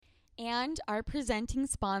And our presenting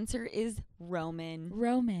sponsor is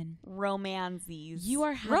Romansies. You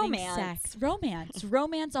are having sex.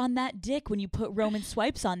 Romance on that dick when you put Roman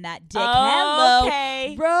swipes on that dick. Oh, Hello.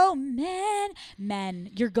 okay. Men,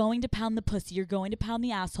 you're going to pound the pussy. You're going to pound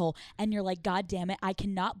the asshole. And you're like, God damn it, I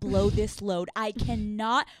cannot blow this load. I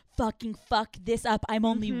cannot fucking fuck this up. I'm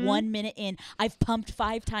only 1 minute in. I've pumped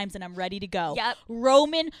 5 times and I'm ready to go. Yep.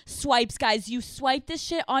 Roman swipes, guys. You swipe this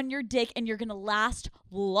shit on your dick and you're going to last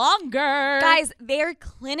longer. Guys, they're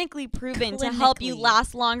clinically proven to help you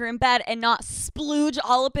last longer in bed and not splooge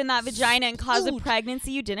all up in that vagina and cause a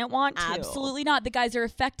pregnancy you didn't want to. Absolutely not. The guys are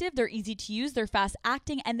effective. They're easy to use. They're fast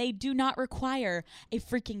acting and they do not require a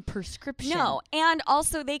freaking prescription. No. And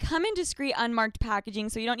also they come in discreet unmarked packaging,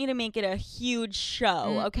 so you don't need to make it a huge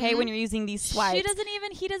show, okay, when you're using these swipes. He doesn't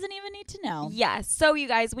even need to know. Yes. So you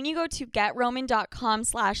guys, when you go to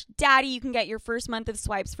getroman.com/daddy, you can get your first month of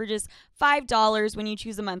swipes for just $5 when you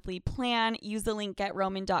choose a monthly plan. Use the link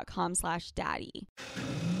getroman.com/daddy.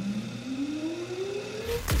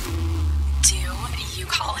 Do you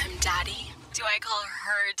call him daddy? Do I call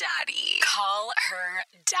her daddy? Call her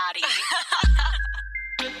daddy.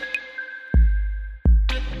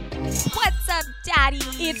 What's up, daddy?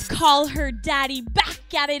 It's Call Her Daddy, back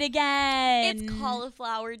at it again. It's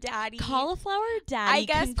cauliflower daddy. Cauliflower daddy. I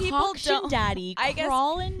guess people don't. Daddy. I guess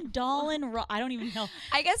crawling, dollin', I don't even know.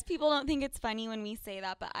 I guess people don't think it's funny when we say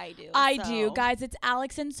that, but I do. I do, guys. It's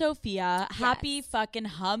Alex and Sophia. Yes. Happy fucking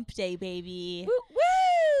hump day, baby. Woo woo.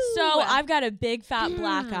 So I've got a big fat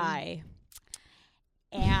black eye.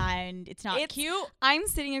 And it's not cute. I'm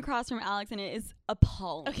sitting across from Alex and it is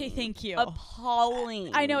appalling. Okay, thank you.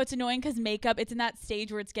 Appalling. I know it's annoying because makeup, it's in that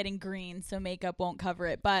stage where it's getting green, so makeup won't cover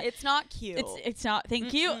it. But it's not cute. It's not.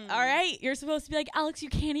 Thank you. All right. You're supposed to be like, Alex, you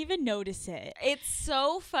can't even notice it. It's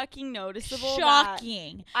so fucking noticeable.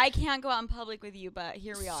 Shocking. I can't go out in public with you, but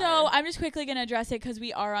here we are. So I'm just quickly going to address it because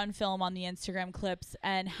we are on film on the Instagram clips.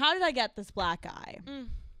 And how did I get this black eye?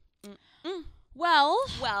 Well.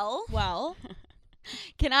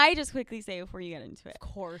 Can I just quickly say before you get into it? Of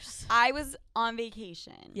course. I was on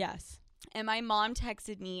vacation. Yes. And my mom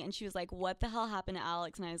texted me and she was like, what the hell happened to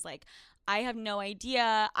Alex? And I was like, I have no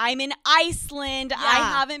idea. I'm in Iceland. Yeah. I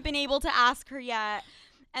haven't been able to ask her yet.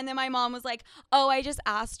 And then my mom was like, oh, I just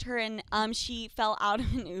asked her and she fell out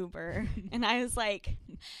of an Uber. And I was like,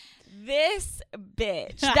 this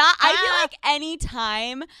bitch. That I feel like any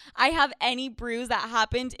time I have any bruise that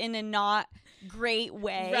happened in a not great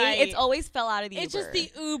way, it's always fell out of the Uber. It's just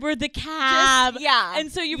the Uber, the cab. Yeah.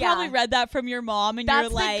 And so you probably read that from your mom and that's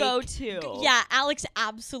you're like, that's the go-to. Yeah, Alex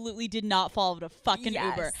absolutely did not fall out of a fucking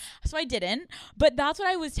Uber. So I didn't. But that's what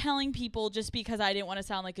I was telling people just because I didn't want to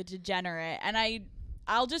sound like a degenerate. And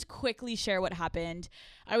I'll just quickly share what happened.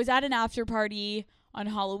 I was at an after party on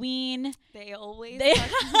Halloween. They always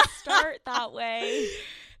start that way.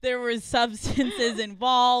 There were substances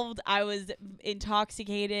involved. I was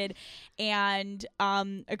intoxicated, and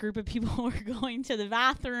a group of people were going to the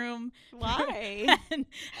bathroom. Why? and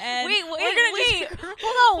wait.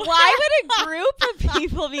 Hold on. Why would a group of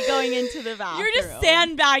people be going into the bathroom? You're just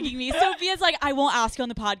sandbagging me. Sophia's like, I won't ask you on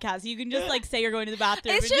the podcast. You can just like say you're going to the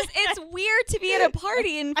bathroom. It's weird to be at a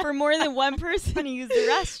party and for more than one person to use the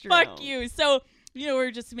restroom. Fuck you. So,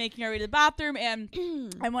 we're just making our way to the bathroom, and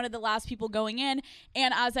I'm one of the last people going in.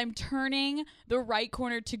 And as I'm turning the right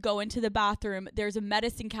corner to go into the bathroom, there's a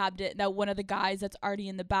medicine cabinet that one of the guys that's already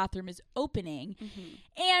in the bathroom is opening.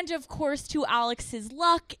 And of course, to Alex's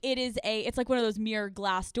luck, it's like one of those mirror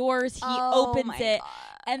glass doors. He opens it,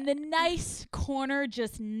 and the nice corner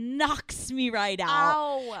just knocks me right out.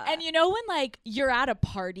 Ow. And when like you're at a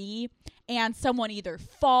party and someone either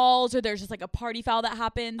falls or there's just like a party foul that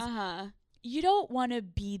happens. You don't want to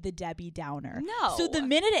be the Debbie Downer. No. So the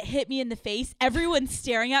minute it hit me in the face, everyone's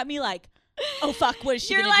staring at me like, oh, fuck, what is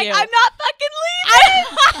she going to do? You're like, I'm not fucking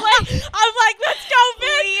leaving. I'm like, let's go,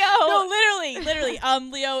 bitch. Leo. No, literally.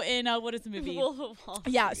 Leo in, what is the movie? Wolf of Wall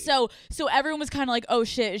Street. Yeah, so everyone was kind of like, oh,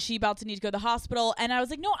 shit, is she about to need to go to the hospital? And I was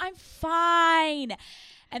like, no, I'm fine.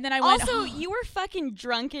 And then I went. Also, you were fucking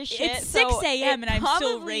drunk as shit. It's 6 a.m. and I'm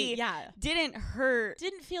still didn't hurt.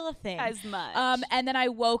 Didn't feel a thing as much. And then I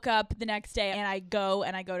woke up the next day and I go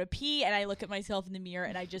to pee and I look at myself in the mirror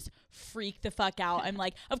and I just freak the fuck out. I'm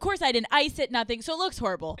like, of course I didn't ice it, nothing. So it looks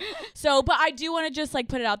horrible. But I do want to just like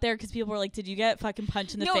put it out there because people were like, did you get fucking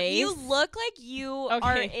punched in the face? No, you look like you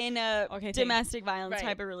are in a domestic violence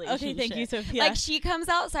type of relationship. Okay, thank you, Sophia. Like she comes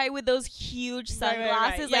outside with those huge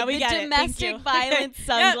sunglasses, right. like Yeah, the domestic violence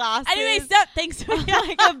sunglasses. Anyways, thanks, Sophia.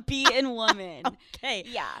 Like a beaten woman. Okay.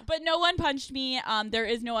 Yeah. But no one punched me. There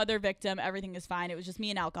is no other victim. Everything is fine. It was just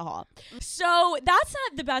me and alcohol. So that's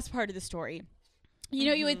not the best part of the story. You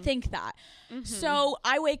know, you would think that. So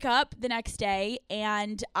I wake up the next day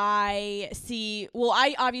and I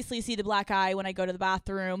obviously see the black eye when I go to the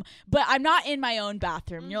bathroom, but I'm not in my own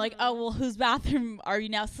bathroom. And you're like, oh, well, whose bathroom are you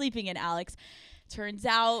now sleeping in, Alex? Turns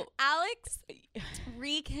out Alex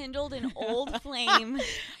rekindled an old flame.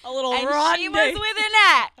 A little and run. she was with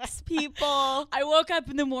an ex, people. I woke up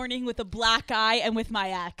in the morning with a black eye and with my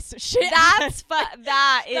ex. Shit. That's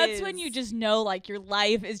when you just know, like, your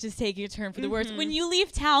life is just taking a turn for the worse. When you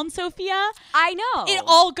leave town, Sophia, I know it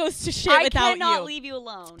all goes to shit without you. I cannot leave you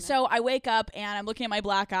alone. So I wake up and I'm looking at my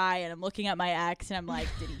black eye and I'm looking at my ex and I'm like,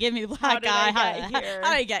 did he give me the black eye? How did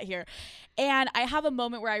I get here? And I have a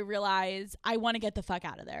moment where I realize I want to get the fuck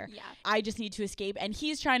out of there. Yeah. I just need to escape. And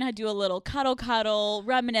he's trying to do a little cuddle,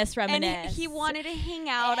 reminisce. And he wanted to hang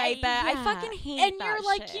out, I bet. Yeah. I fucking hate and that you're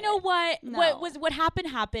like, shit. you know what? No. What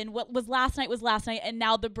happened. What was last night was last night. And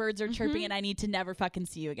now the birds are chirping and I need to never fucking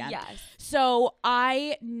see you again. Yes. So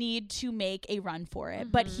I need to make a run for it.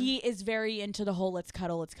 But he is very into the whole let's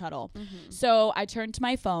cuddle. So I turn to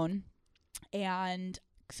my phone and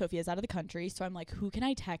Sofia's out of the country, so I'm like, who can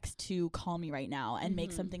I text to call me right now and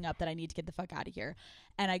make something up that I need to get the fuck out of here?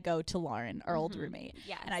 And I go to Lauren, our old roommate.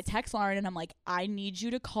 Yes. And I text Lauren and I'm like, I need you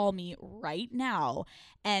to call me right now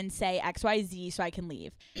and say XYZ so I can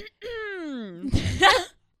leave.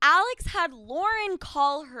 Alex had Lauren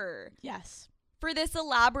call her Yes. for this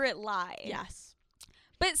elaborate lie. Yes.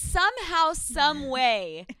 But somehow, some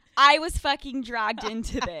way, I was fucking dragged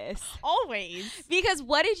into this. Always. Because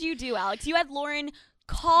what did you do, Alex? You had Lauren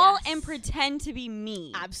call and pretend to be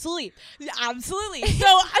me. Absolutely.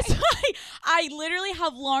 So I literally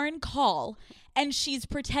have Lauren call and she's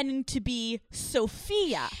pretending to be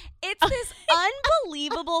Sofia. It's this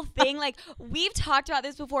unbelievable thing. Like, we've talked about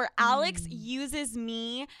this before. Alex uses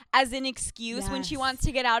me as an excuse when she wants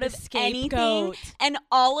to get out of anything. And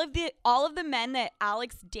all of the men that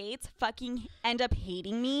Alex dates fucking end up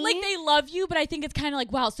hating me. Like, they love you, but I think it's kind of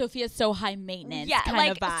like, wow, Sophia's so high maintenance. Yeah, kind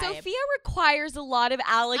like of vibe. Sophia requires a lot of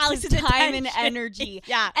Alex's time attention. and energy.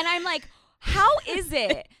 Yeah. And I'm like, how is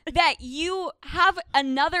it that you have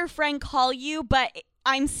another friend call you, but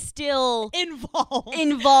I'm still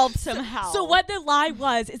involved somehow? So what the lie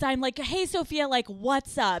was is I'm like, hey, Sofia, like,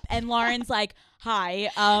 what's up? And Lauren's like, hi.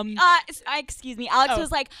 Excuse me. Alex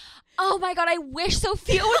was like, oh my God, I wish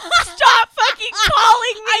Sophia would stop fucking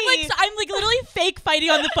calling me. I'm like literally fake fighting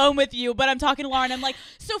on the phone with you, but I'm talking to Lauren. I'm like,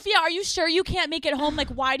 Sophia, are you sure you can't make it home? Like,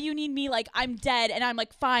 why do you need me? Like, I'm dead. And I'm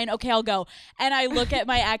like, fine, okay, I'll go. And I look at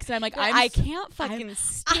my ex and I'm like, I can't fucking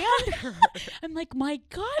stand her. I'm like, my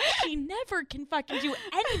God, she never can fucking do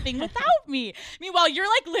anything without me. Meanwhile, you're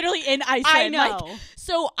like literally in Iceland. I know. Like,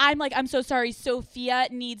 so I'm like, I'm so sorry. Sophia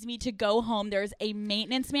needs me to go home. There's a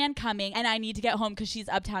maintenance man coming and I need to get home because she's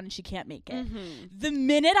uptown and she can't make it. The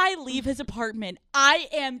minute I leave his apartment, I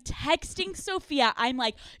am texting Sofia. I'm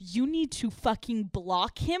like, you need to fucking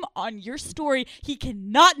block him on your story. He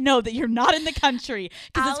cannot know that you're not in the country.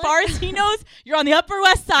 Because as far as he knows, you're on the Upper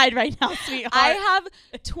West Side right now, sweetheart. I have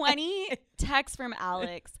 20 texts from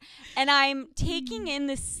Alex, and I'm taking in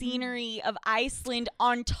the scenery of Iceland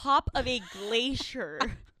on top of a glacier.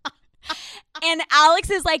 And Alex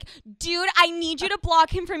is like, dude, I need you to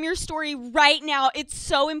block him from your story right now. It's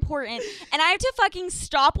so important. And I have to fucking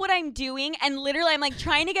stop what I'm doing. And literally, I'm like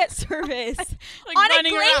trying to get service like on a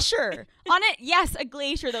glacier. A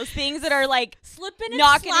glacier. Those things that are like slipping and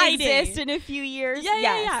not sliding. Gonna exist in a few years.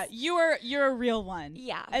 Yeah. You're a real one.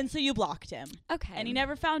 Yeah. And so you blocked him. Okay. And he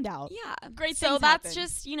never found out. Yeah. Great. So that's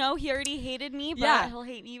just, he already hated me, but he'll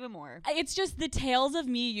hate me even more. It's just the tales of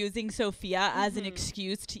me using Sophia as an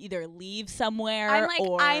excuse to either leave somewhere. I'm like,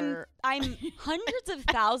 or I'm hundreds of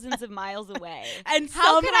thousands of miles away. And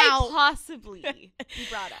how somehow could I possibly be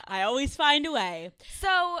brought up? I always find a way.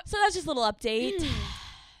 So that's just a little update.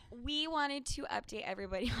 We wanted to update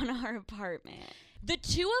everybody on our apartment. The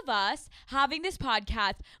two of us having this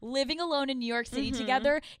podcast, living alone in New York City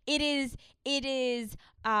together, it is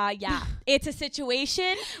it's a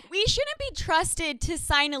situation. We shouldn't be trusted to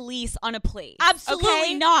sign a lease on a place.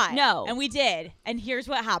 Absolutely not. No. And we did. And here's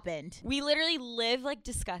what happened. We literally live like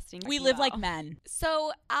disgusting. We live like men.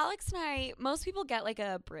 So Alex and I, most people get like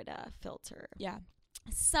a Brita filter. Yeah.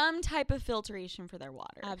 Some type of filtration for their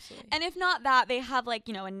water. Absolutely. And if not that, they have like,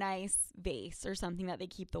 a nice vase or something that they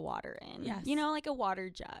keep the water in. Yes. Like a water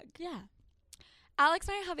jug. Yeah. Alex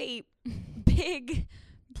and I have a big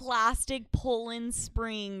plastic Poland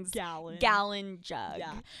Springs gallon jug.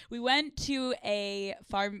 Yeah. We went to a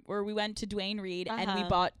farm, or we went to Duane Reade, and we Uh-huh.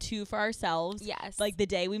 bought 2 for ourselves. Yes. Like the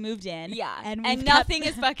day we moved in. Yeah. And nothing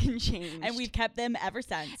has fucking changed. And we've kept them ever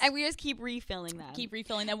since. And we just keep refilling them. keep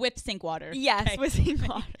refilling them with sink water. Yes, Okay. with sink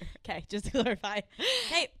water. Okay, just to clarify.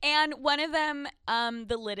 Okay. And one of them,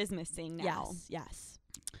 the lid is missing now. Yes.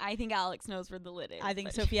 I think Alex knows where the lid is. I think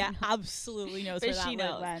but Sophia she knows. absolutely knows where But that she lid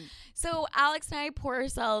knows. went. So Alex and I pour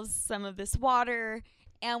ourselves some of this water,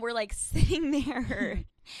 and we're like sitting there.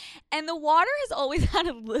 And the water has always had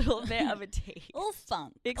a little bit of a taste. A little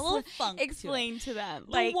funk. A little funk. Explain to them.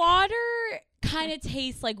 The water kind of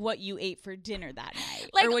tastes like what you ate for dinner that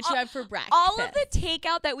night, Like or what you had for breakfast. all of the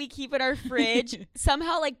takeout that we keep in our fridge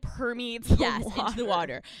somehow like permeates the water. into the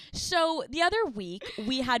water. So the other week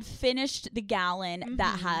we had finished the gallon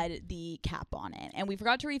that Mm-hmm. had the cap on it, and we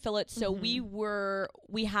forgot to refill it. So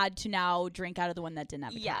we had to now drink out of the one that didn't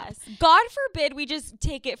have a cap. Yes. God forbid we just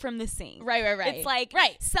take it from the sink. Right. It's like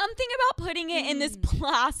something about putting it in this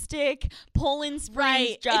plastic Poland Springs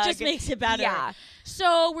Right. jug. It just makes it better. Yeah.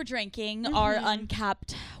 So we're drinking our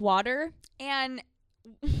uncapped water. And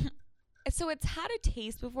so it's had a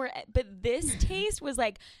taste before, but this taste was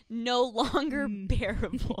like no longer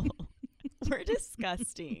bearable. We're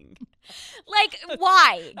disgusting. Like,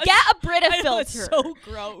 why? Get a Brita I know, it's filter. so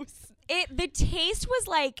gross. The taste was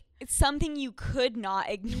like something you could not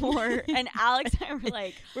ignore. And Alex and I were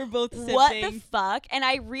like, We're both sipping. what the fuck? And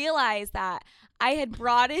I realized that I had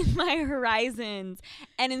broadened my horizons,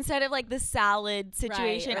 and instead of like the salad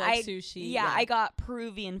situation, or like sushi. Yeah, I got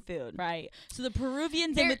Peruvian food. Right. So the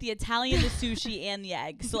Peruvian's in with the Italian, the sushi, and the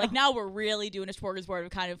eggs. So like now we're really doing a smorgasbord of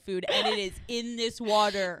kind of food, and it is in this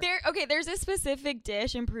water. There's a specific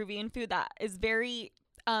dish in Peruvian food that is very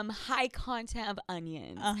high content of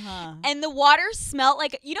onions. And the water smelled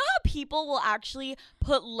like, you know how people will actually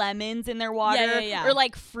put lemons in their water or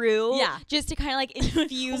like fruit just to kind of like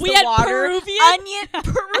infuse we the had water.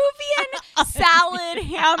 Peruvian Salad,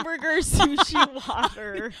 hamburger, sushi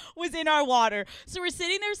water was in our water. So we're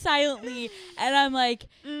sitting there silently, and I'm like,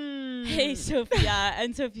 hey, Sophia.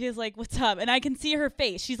 And Sophia's like, what's up? And I can see her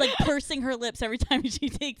face. She's like pursing her lips every time she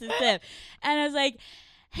takes a sip. And I was like,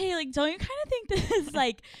 hey, like, don't you kind of think this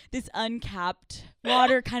like this uncapped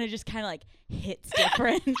water kind of like hits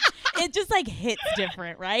different? It just like hits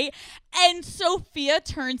different, right? And Sophia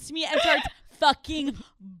turns to me and starts fucking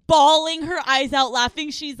bawling her eyes out,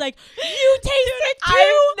 laughing. She's like, you taste it too?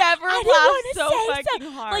 I've never I laughed so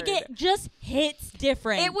fucking hard. Like, it just hits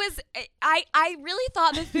different. It was, I really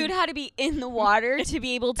thought the food had to be in the water to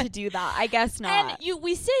be able to do that. I guess not. And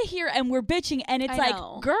we sit here and we're bitching, and it's like,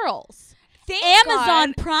 girls, Thank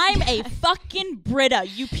Amazon God. Prime a fucking Brita,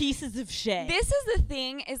 you pieces of shit. This is the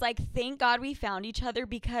thing, is like, thank God we found each other,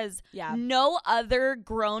 because Yeah. no other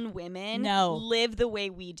grown women live the way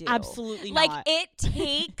we do. Absolutely like, not.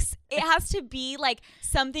 It has to be like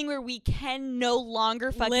something where we can no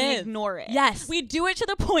longer fucking ignore it. Yes. We do it to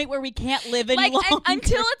the point where we can't live any Like, longer.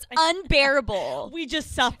 until it's unbearable. We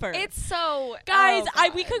just suffer. It's so... Guys,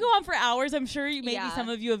 oh we could go on for hours. I'm sure maybe some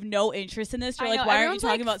of you have no interest in this. You're I like, know, why aren't you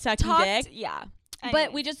everyone's talking like, about sucking dick? Yeah.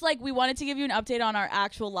 But we just we wanted to give you an update on our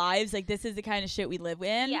actual lives. Like, this is the kind of shit we live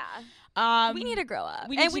in. Yeah. We need to grow up.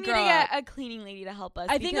 We need to get a cleaning lady to help us.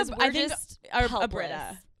 I think a helpless.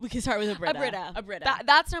 Brita. We can start with a Brita. A Brita.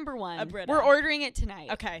 That's number one. A Brita. We're ordering it tonight.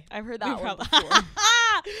 Okay. I've heard that one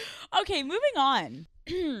before. Okay, moving on.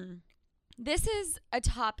 This is a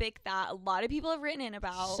topic that a lot of people have written in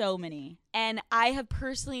about. So many. And I have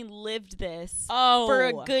personally lived this Oh. for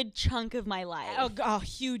a good chunk of my life. Oh,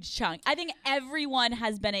 huge chunk. I think everyone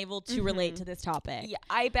has been able to relate to this topic. Yeah,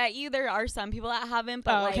 I bet you there are some people that haven't,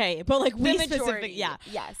 but okay. But like we the majority, specific, yeah.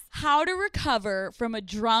 Yes. How to recover from a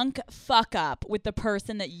drunk fuck up with the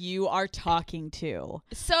person that you are talking to.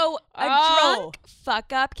 So a drunk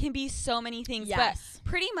fuck up can be so many things, Yes. but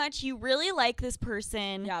pretty much you really like this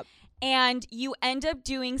person. Yep. And you end up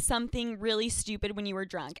doing something really stupid when you were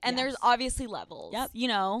drunk. And there's obviously levels. Yep. You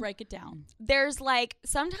know? Break it down. There's like,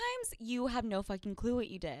 sometimes you have no fucking clue what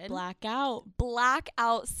you did. Blackout.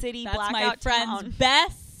 Blackout city, That's blackout my friend's town.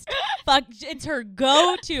 best. Fuck, it's her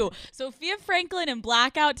go-to. Sophia Franklin and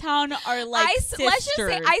Blackout Town are like sisters. Let's just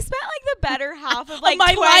say, I spent like the better half of like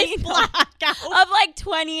my life blackout. of like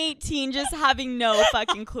 2018 just having no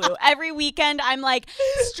fucking clue. Every weekend I'm like,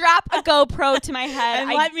 strap a GoPro to my head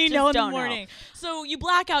and let me know in the morning. So you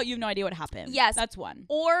black out, you have no idea what happened. Yes. That's one.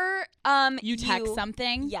 Or you text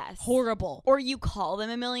something. Yes. Horrible. Or you call them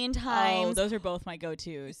a million times. Oh, those are both my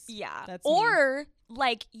go-tos. Yeah. That's or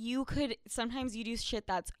like sometimes you do shit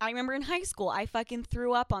that's I remember in high school, I fucking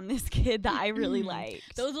threw up on this kid that I really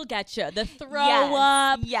liked. Those will get you. The throw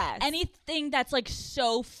up. Yes. Anything that's like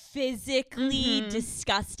so physically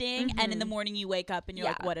disgusting. And in the morning you wake up and you're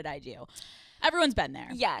like, what did I do? Everyone's been there.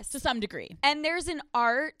 Yes. To some degree. And there's an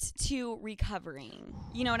art to recovering.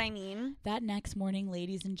 You know what I mean? That next morning,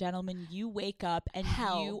 ladies and gentlemen, you wake up and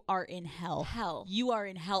you are in hell. Hell. You are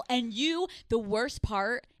in hell. And the worst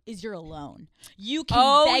part is you're alone. You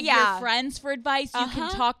can beg your friends for advice. You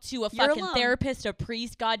can talk to a fucking therapist, a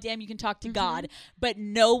priest. Goddamn, you can talk to God. But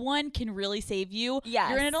no one can really save you.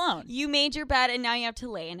 Yes. You're in it alone. You made your bed and now you have to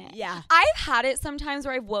lay in it. Yeah. I've had it sometimes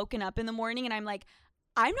where I've woken up in the morning and I'm like,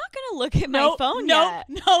 I'm not going to look at my phone yet.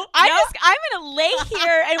 I'm going to lay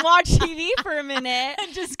here and watch TV for a minute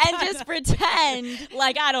and just pretend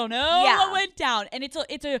like I don't know what went down. And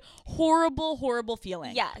it's a horrible, horrible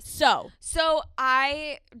feeling. Yes. So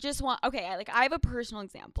I just want, I have a personal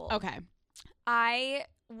example. Okay. I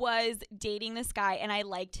was dating this guy and I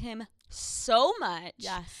liked him so much.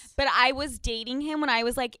 Yes. But I was dating him when I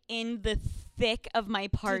was like in the thick of my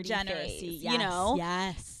party degeneracy, phase, you know?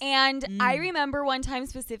 Yes. And I remember one time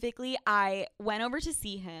specifically, I went over to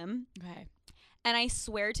see him. Okay. And I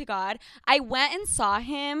swear to God, I went and saw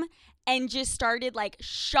him and just started like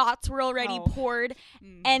shots were already poured.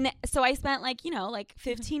 And so I spent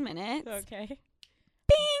 15 minutes. Okay.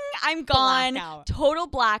 Bing, I'm gone. Blackout. Total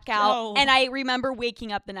blackout. Oh. And I remember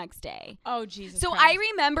waking up the next day. Oh, Jesus So Christ. I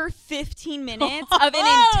remember 15 minutes of an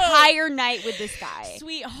entire night with this guy.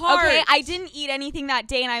 Sweetheart. Okay, I didn't eat anything that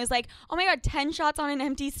day, and I was like, oh my God, 10 shots on an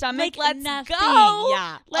empty stomach. Like Let's nothing. go.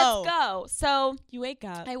 Yeah. Let's go. So you wake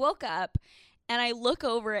up. I woke up, and I look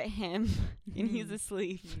over at him, and he's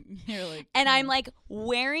asleep. You're like, and I'm like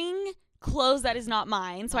wearing clothes that is not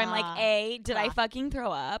mine. So I'm like, did I fucking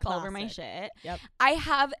throw up all over my shit? Yep. I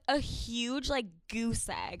have a huge goose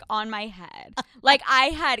egg on my head. Like I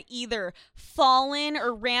had either fallen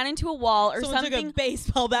or ran into a wall or someone something. Took a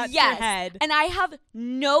baseball bat to your head. And I have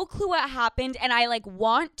no clue what happened and I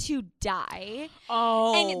want to die.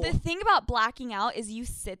 Oh. And the thing about blacking out is you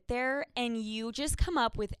sit there and you just come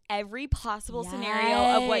up with every possible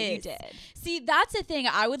scenario of what you did. See, that's the thing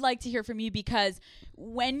I would like to hear from you because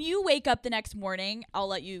when you wake up the next morning, I'll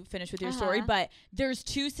let you finish with your story, but there's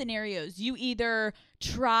two scenarios. You either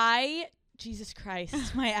try, Jesus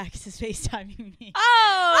Christ, my ex is FaceTiming me.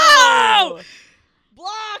 Oh!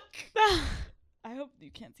 Block! I hope you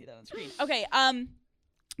can't see that on screen. Okay,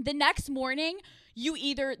 the next morning,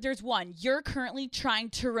 there's one, you're currently trying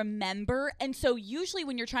to remember. And so usually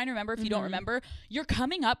when you're trying to remember, if you don't remember, you're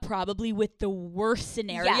coming up probably with the worst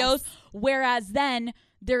scenarios. Yes. Whereas then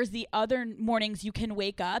there's the other mornings you can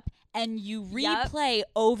wake up and you replay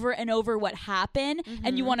over and over what happened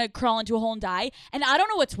and you want to crawl into a hole and die. And I don't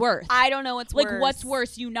know what's worse. I don't know what's worse. What's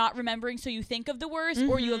worse, you not remembering so you think of the worst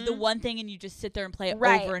or you have the one thing and you just sit there and play it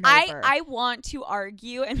over and over. I want to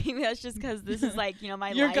argue, and maybe that's just because this is my your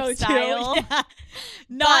lifestyle. Go-to. Yeah.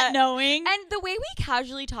 Not knowing. And the way we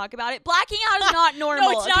casually talk about it, blacking out is not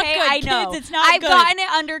normal. No, it's not good. I know. Kids, it's not I've good. gotten it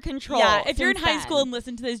under control. Yeah, if you're in high then. school and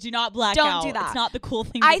listen to this, do not black Don't out. do that. It's not the cool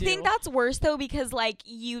thing to I do. think that's worse, though, because,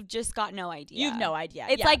 you've just got no idea. You've no idea.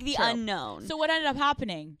 It's the true. unknown. So what ended up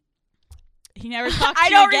happening? He never talked to I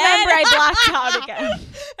you don't again? remember. I blacked out again.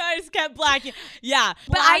 I just kept blacking. Yeah.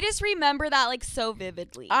 But I just remember that, so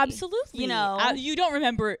vividly. Absolutely. You know? You don't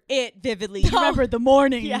remember it vividly. You remember the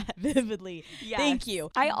morning Yes. vividly. Yes. Thank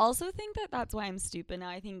you. I also think that's why I'm stupid now.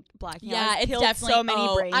 I think blacking out Yeah, has it's killed definitely so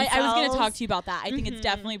many brain cells. I was going to talk to you about that. I think it's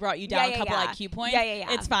definitely brought you down a couple IQ points.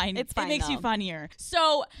 Yeah. It's fine. It's fine, It makes you though. funnier.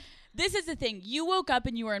 So this is the thing. You woke up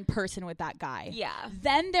and you were in person with that guy. Yeah.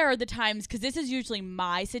 Then there are the times, because this is usually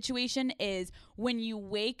my situation, is when you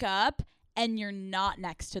wake up and you're not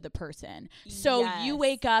next to the person. So you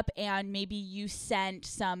wake up and maybe you sent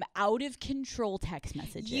some out of control text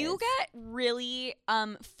messages. You get really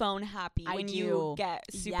phone happy when you get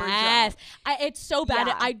super yes. drunk. It's so bad.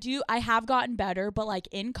 Yeah. I have gotten better, but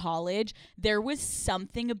in college, there was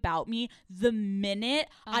something about me the minute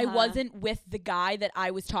I wasn't with the guy that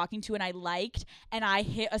I was talking to and I liked, and I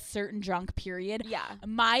hit a certain drunk period. Yeah.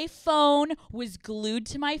 My phone was glued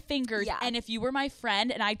to my fingers. Yeah. And if you were my friend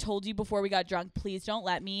and I told you before we got drunk, please don't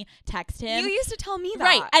let me text him. You used to tell me that.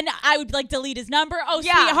 Right. And I would delete his number. Oh,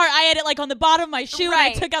 Yeah. sweetheart, I had it on the bottom of my shoe and I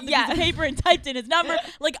Right. took out the piece of paper and typed in his number.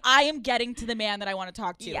 I am getting to the man that I want to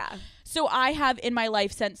talk to. Yeah. So I have in my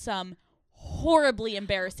life sent some horribly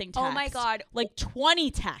embarrassing texts. Oh my God.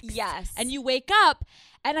 20 texts. Yes. And you wake up,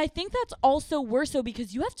 and I think that's also worse so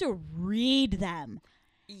because you have to read them.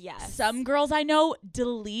 Yes. Some girls I know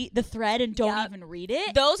delete the thread and don't even read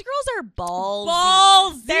it. Those girls are ballsy.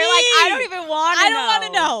 Ballsy. They're like, I don't even want to know. I don't want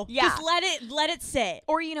to know. Yeah. Just let it sit.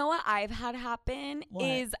 Or you know what I've had happen What?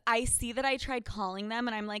 is I see that I tried calling them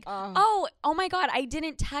and I'm like, oh my God, I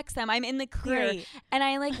didn't text them. I'm in the clear. Great. And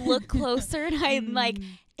I like look closer and I'm like,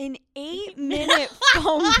 an 8-minute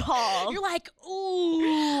phone call. You're like,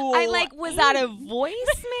 ooh. I like, was that a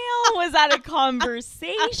voicemail? Was that a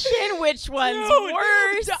conversation? Which one's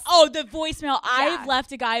worse? Oh, the voicemail. Yeah. I've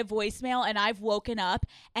left a guy a voicemail and I've woken up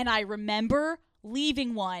and I remember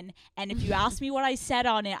leaving one, and if you asked me what I said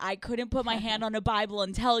on it, I couldn't put my hand on a Bible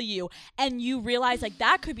and tell you, and you realize like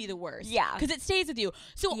that could be the worst. Yeah. Because it stays with you.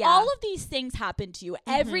 So Yeah. all of these things happen to you.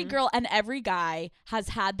 Every girl and every guy has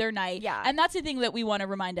had their night. Yeah. And that's the thing that we want to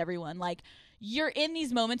remind everyone. Like, you're in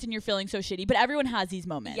these moments and you're feeling so shitty, but everyone has these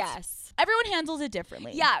moments. Yes. Everyone handles it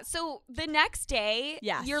differently. Yeah. So the next day,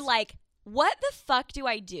 Yes. you're like, what the fuck do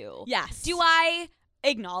I do? Yes. Do I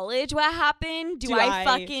acknowledge what happened? Do I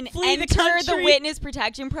fucking flee the enter the country? witness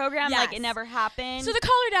protection program like Yes. it never happened? So the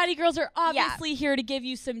Call Her Daddy girls are obviously here to give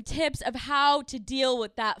you some tips of how to deal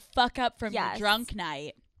with that fuck up from your Yes. drunk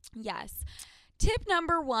night. Yes. Tip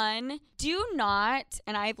number 1, do not,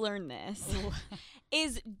 and I've learned this,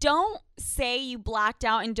 is don't say you blacked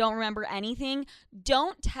out and don't remember anything.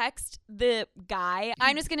 Don't text the guy.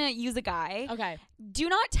 I'm just going to use a guy. Okay. Do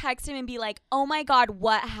not text him and be like, oh my God,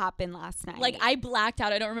 what happened last night? Like, I blacked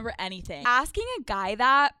out. I don't remember anything. Asking a guy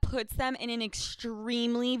that puts them in an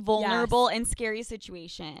extremely vulnerable and scary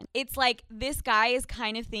situation. It's like this guy is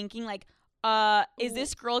kind of thinking like, is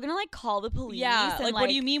this girl gonna like call the police? Yeah. And, Like, what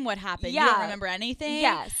do you mean what happened? Yeah. You don't remember anything?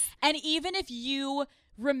 Yes. And even if you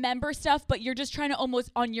remember stuff, but you're just trying to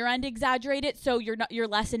almost on your end exaggerate it so you're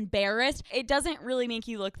less embarrassed. It doesn't really make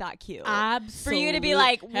you look that cute. Absolutely. For you to be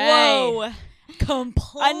like, Hey. whoa.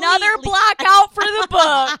 Completely. Another blackout for the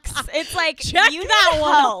books. It's like, Check you that need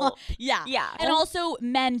one. help. Yeah. Yeah. And also,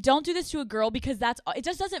 men, don't do this to a girl because it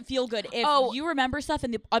just doesn't feel good if you remember stuff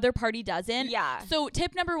and the other party doesn't. Yeah. So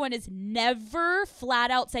tip number 1 is never flat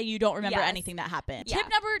out say you don't remember Yes. anything that happened. Yeah. Tip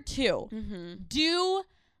number 2, do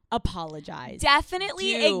apologize.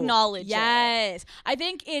 Definitely acknowledge it. Yes. I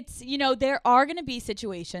think it's, there are going to be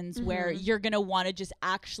situations where you're going to want to just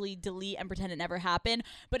actually delete and pretend it never happened.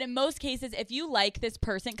 But in most cases, if you like this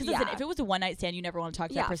person, because listen, if it was a one night stand, you never want to talk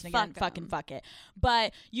to that person again. Fuck it.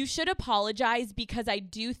 But you should apologize because I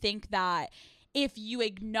do think that if you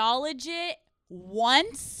acknowledge it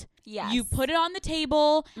once, Yes. you put it on the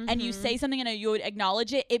table and you say something and you would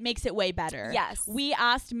acknowledge it, it makes it way better. Yes. We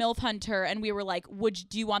asked MILF Hunter and we were like,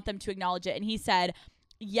 do you want them to acknowledge it? And he said,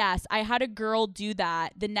 yes, I had a girl do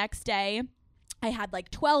that. The next day, I had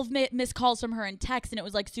like 12 missed calls from her and texts, and it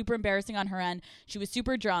was like super embarrassing on her end. She was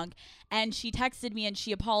super drunk, and she texted me and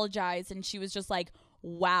she apologized, and she was just like,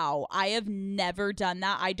 wow, I have never done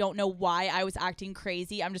that. I don't know why I was acting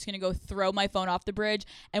crazy. I'm just going to go throw my phone off the bridge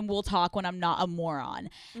and we'll talk when I'm not a moron.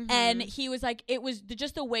 And he was like, it was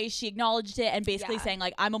just the way she acknowledged it and basically saying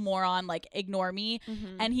like, I'm a moron, like ignore me.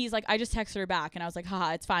 And he's like, I just texted her back and I was like,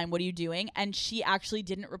 haha, it's fine. What are you doing? And she actually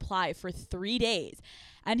didn't reply for 3 days.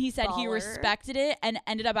 And he said he respected it and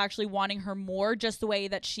ended up actually wanting her more, just the way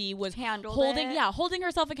that she was holding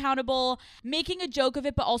herself accountable, making a joke of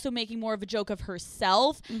it, but also making more of a joke of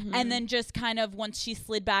herself. And then just kind of once she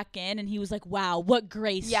slid back in and he was like, wow, what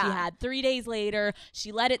grace she had. 3 days later,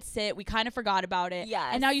 she let it sit. We kind of forgot about it. Yes.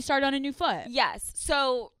 And now you start on a new foot. Yes.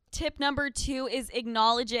 So tip number 2 is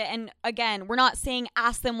acknowledge it. And again, we're not saying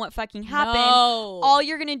ask them what fucking happened. No. All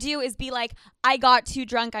you're going to do is be like, I got too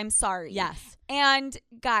drunk. I'm sorry. Yes. And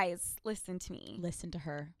guys, listen to me. Listen to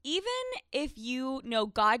her. Even if you know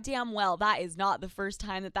goddamn well that is not the first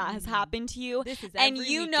time that has happened to you, This is and every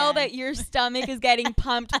you weekend. know that your stomach is getting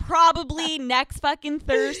pumped probably next fucking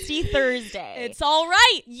Thirsty Thursday. It's all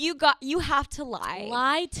right. You have to lie.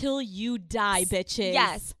 Lie till you die, bitches.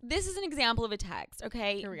 Yes. This is an example of a text,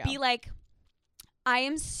 okay? Here we go. Be like, I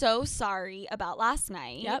am so sorry about last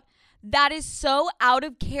night. Yep. That is so out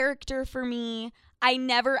of character for me. I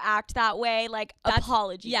never act that way. Like,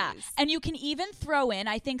 apologies. Yeah. And you can even throw in,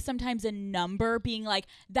 I think sometimes a number being like,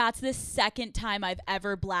 that's the second time I've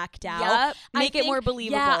ever blacked out. Yep. Make it think, more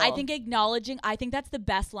believable. Yeah. I think acknowledging, I think that's the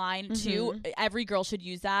best line too. Every girl should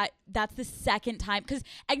use that. That's the second time. Because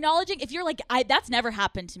acknowledging, if you're like, that's never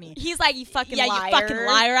happened to me. He's like, you fucking liar. Yeah, you fucking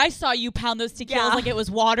liar. I saw you pound those tequilas like it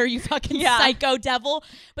was water, you fucking psycho devil.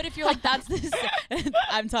 But if you're like, that's this,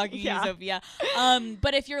 I'm talking to you, Sophia.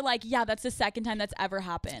 But if you're like, yeah, that's the second time that's ever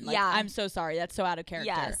happened. Like, I'm so sorry. That's so out of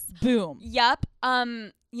character. Yes. Boom. Yep.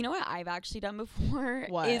 You know what I've actually done before?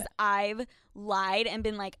 What? Is I've lied and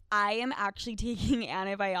been like, I am actually taking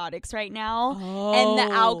antibiotics right now.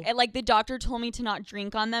 Oh. And like the doctor told me to not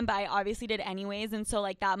drink on them, but I obviously did anyways. And so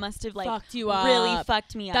like that must have like fucked you up. really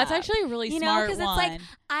fucked me up. That's actually a really smart because it's like,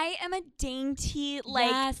 I am a dainty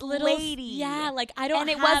like little lady. Yeah, like I don't And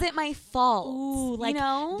it have, wasn't my fault. Ooh, like you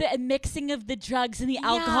know? the mixing of the drugs and the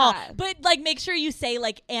alcohol. Yeah. But like make sure you say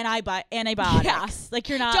like antibiotics. Yeah. Like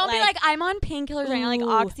you're not Don't be like, I'm on painkillers right now, like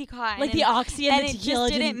Ooh. Oxycontin. like the oxy and and the it tequila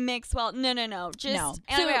just didn't mix well. No. Just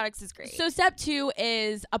antibiotics is great. So step 2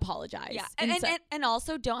 is apologize. Yeah. And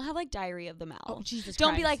also don't have like diarrhea of the mouth. Oh, Jesus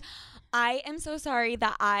Don't be Christ. like, I am so sorry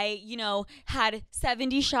that I, had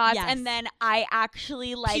 70 shots and then I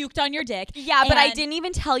actually like puked on your dick. Yeah, but I didn't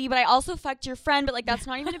even tell you, but I also fucked your friend, but like that's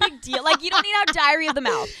not even a big deal. Like you don't need to have diarrhea of the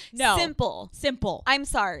mouth. No. Simple. I'm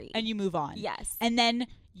sorry. And you move on. Yes. And then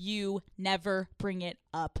you never bring it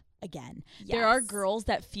up again. Yes. There are girls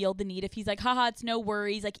that feel the need if he's like, haha, it's no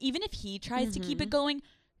worries. Like even if he tries to keep it going,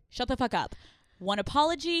 shut the fuck up. One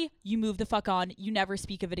apology, you move the fuck on. You never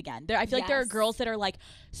speak of it again. I feel like there are girls that are like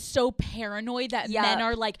so paranoid that men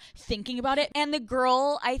are like thinking about it. And the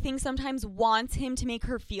girl, I think, sometimes wants him to make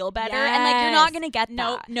her feel better. And like, you're not going to get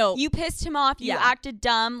that. No. You pissed him off. You acted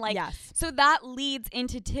dumb. Like, so that leads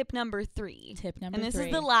into tip number 3. And this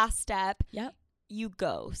is the last step. Yep. You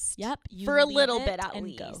ghost. Yep. For a little bit at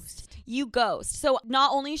least. Ghost. You ghost. So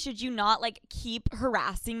not only should you not like keep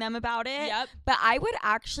harassing them about it, but I would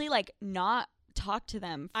actually like not talk to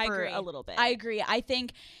them for a little bit. I agree. I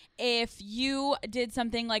think if you did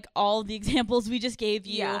something like all the examples we just gave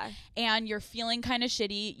you and you're feeling kind of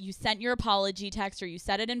shitty, you sent your apology text or you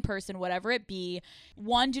said it in person, whatever it be,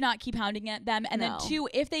 1, do not keep hounding at them. And then 2,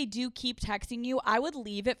 if they do keep texting you, I would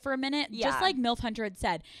leave it for a minute. Just like MILF Hunter had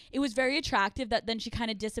said, it was very attractive that then she kind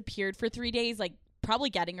of disappeared for 3 days, like probably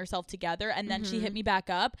getting herself together. And then she hit me back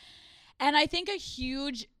up. And I think a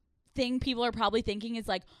huge thing people are probably thinking is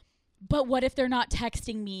like, but what if they're not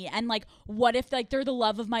texting me? And like, what if like they're the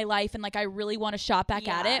love of my life and like I really want to shot back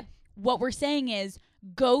at it? What we're saying is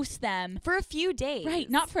ghost them for a few days. Right.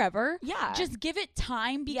 Not forever. Yeah. Just give it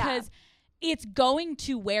time because it's going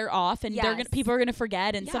to wear off and people are going to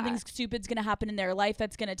forget and something stupid's going to happen in their life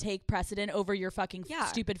that's going to take precedent over your fucking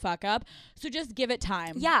stupid fuck up. So just give it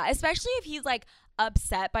time. Yeah. Especially if he's like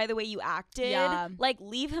upset by the way you acted. Like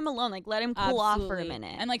leave him alone. Like let him cool off for a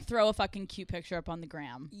minute. And like throw a fucking cute picture up on the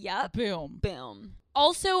gram. Yep. Boom.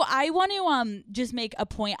 Also, I want to just make a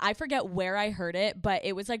point. I forget where I heard it, but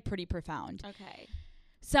it was like pretty profound. Okay.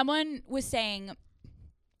 Someone was saying,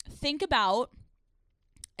 think about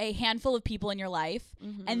a handful of people in your life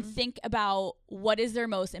and think about what is their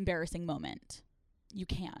most embarrassing moment. You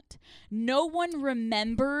can't. No one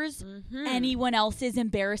remembers anyone else's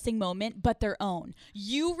embarrassing moment but their own.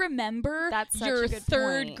 You remember your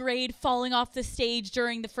 3rd grade falling off the stage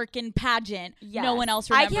during the freaking pageant. Yes. No one else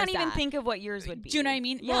remembers I can't even think of what yours would be. Do you know what I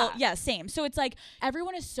mean? Yeah. Well, yeah, same. So it's like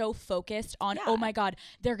everyone is so focused on, oh my God,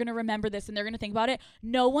 they're going to remember this and they're going to think about it.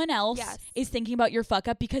 No one else is thinking about your fuck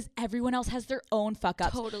up because everyone else has their own fuck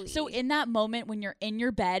ups. Totally. So in that moment when you're in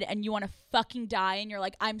your bed and you want to fucking die and you're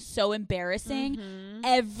like, I'm so embarrassing,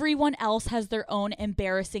 everyone else has their own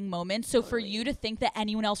embarrassing moments. So for you to think that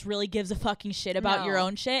anyone else really gives a fucking shit about your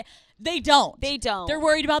own shit, they don't. They're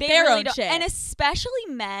worried about their own shit. And especially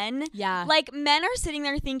men. Yeah. Like men are sitting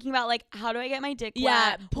there thinking about like, how do I get my dick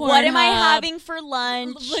wet? What am I having for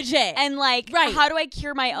lunch? Legit. And like, how do I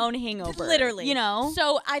cure my own hangover? Literally. You know?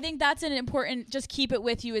 So I think that's an important, just keep it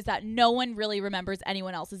with you, is that no one really remembers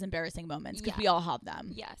anyone else's embarrassing moments because we all have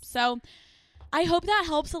them. Yes. So I hope that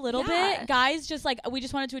helps a little bit. Guys, just like, we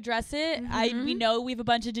just wanted to address it. We know we have a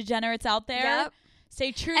bunch of degenerates out there. Yep.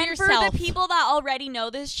 Stay true to yourself. And for the people that already know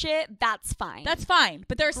this shit, that's fine. That's fine.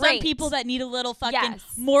 But there are some people that need a little fucking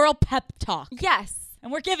moral pep talk. Yes. And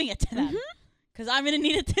we're giving it to them. Because I'm going to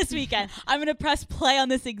need it this weekend. I'm going to press play on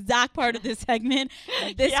this exact part of this segment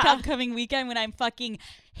this upcoming weekend when I'm fucking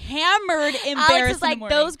hammered, embarrassed. Alex is like,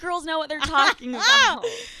 those girls know what they're talking about.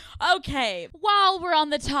 Okay, while we're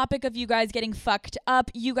on the topic of you guys getting fucked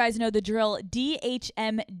up, you guys know the drill.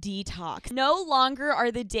 DHM detox. No longer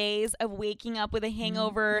are the days of waking up with a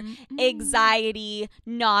hangover, anxiety,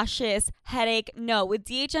 nauseous, headache. No, with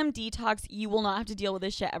DHM detox, you will not have to deal with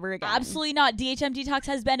this shit ever again. Absolutely not. DHM detox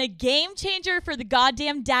has been a game changer for the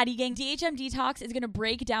goddamn daddy gang. DHM detox is going to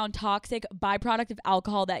break down toxic byproduct of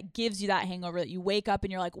alcohol that gives you that hangover that you wake up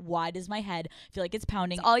and you're like, why does my head feel like it's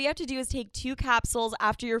pounding? So all you have to do is take 2 capsules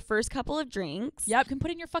after your first couple of drinks. Yep, can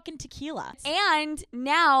put in your fucking tequila. And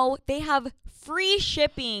now they have free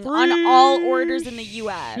shipping on all orders in the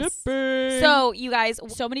U.S. So, you guys,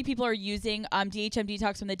 so many people are using DHM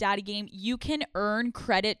Detox from the Daddy Game. You can earn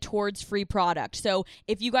credit towards free product. So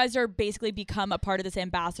if you guys are basically become a part of this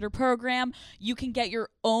ambassador program, you can get your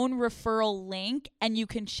own referral link and you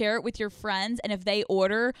can share it with your friends. And if they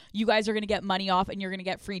order, you guys are going to get money off and you're going to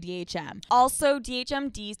get free DHM. Also,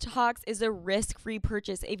 DHM Detox is a risk-free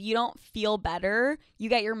purchase. If you don't feel better, you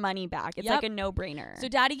get your money back. It's like a no-brainer. So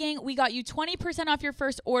Daddy Gang, we got you 20% off your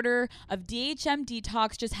first order of DHM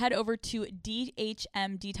Detox. Just head over to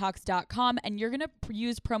dhmdetox.com and you're going to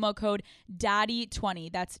use promo code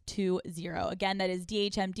DADDY20. That's 20. Again, that is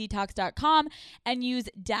dhmdetox.com and use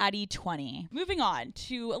DADDY20. Moving on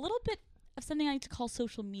to a little bit of something I like to call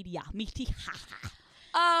social media.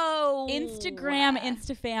 Oh. Instagram,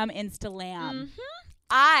 Instafam, Instalam. Mm-hmm.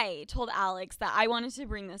 I told Alex that I wanted to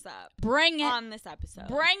bring this up. Bring it. On this episode.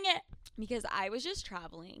 Bring it. Because I was just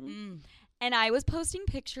traveling and I was posting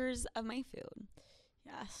pictures of my food.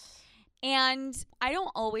 Yes. And I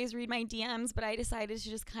don't always read my DMs, but I decided to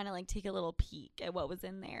just kind of like take a little peek at what was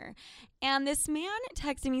in there. And this man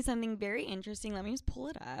texted me something very interesting. Let me just pull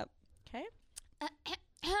it up. Okay.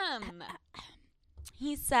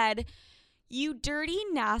 He said, "You dirty,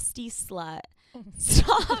 nasty slut.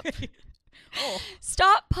 Stop."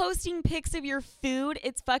 Stop posting pics of your food.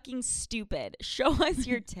 It's fucking stupid. Show us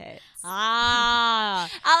your tits.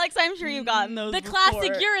 Alex, I'm sure you've gotten those The before.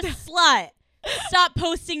 classic, you're a slut. Stop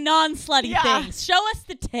posting non-slutty things. Show us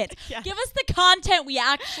the tits. Give us the content we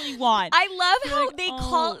actually want. I love how they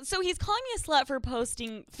call. So he's calling me a slut for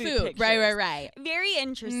posting food pictures. Right. Very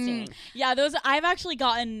interesting. Yeah, those I've actually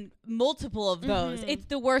gotten multiple of those. It's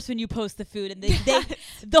the worst when you post the food and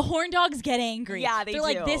the horn dogs get angry. Yeah, they're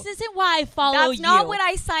like, this isn't why I follow you. That's not what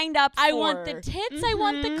I signed up for. I want the tits. I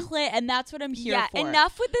want the clit, and that's what I'm here for.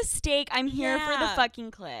 Enough with the steak. I'm here for the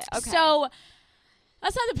fucking clit. Okay. So.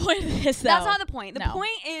 That's not the point of this, though. That's not the point. The point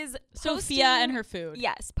is Sophia and her food.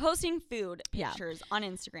 Yes, posting food pictures on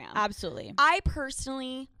Instagram. Absolutely. I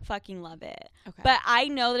personally fucking love it. Okay. But I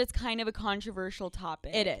know that it's kind of a controversial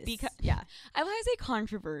topic. It is. Because I want to say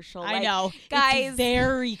controversial. I know. Guys. It's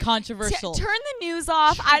very controversial. Turn the news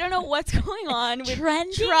off. I don't know what's going on with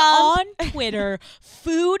Trending Trump. on Twitter.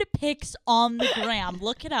 Food pics on the gram.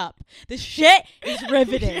 Look it up. The shit is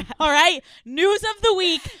riveting. All right? News of the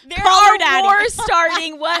week. There are wars starting.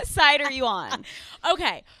 What side are you on?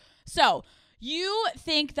 Okay. So you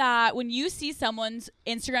think that when you see someone's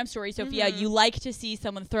Instagram story, Sophia, you like to see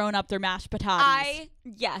someone throwing up their mashed potatoes.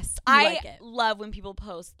 I love when people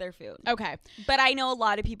post their food. Okay. But I know a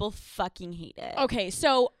lot of people fucking hate it. Okay,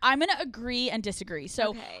 so I'm going to agree and disagree.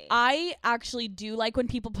 So I actually do like when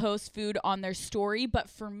people post food on their story, but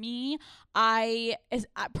for me,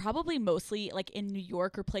 probably mostly like in New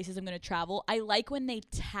York or places I'm going to travel, I like when they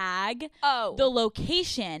tag the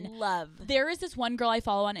location. Love. There is this one girl I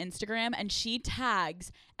follow on Instagram and she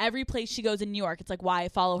tags every place she goes in New York. It's like why I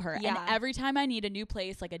follow her. And every time I need a new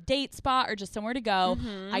place, like a date spot or just somewhere to go,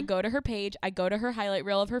 I go to her page, I go to her highlight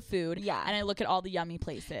reel of her food, and I look at all the yummy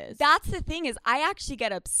places. That's the thing is I actually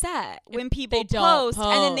get upset when people post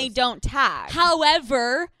and then they don't tag.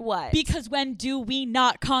 However, what? Because when do we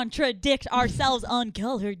not contradict ourselves on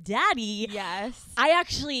Call Her Daddy? Yes. I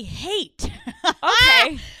actually hate.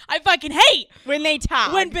 Okay. I fucking hate when they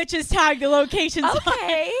tag. When bitches tag the locations.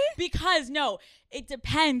 Okay. Because it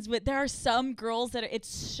depends, but there are some girls that it's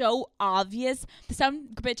so obvious. Some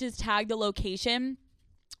bitches tag the location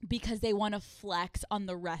because they want to flex on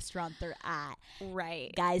the restaurant they're at.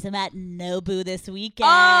 Right. Guys, I'm at Nobu this weekend.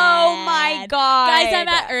 Oh my God. Guys, I'm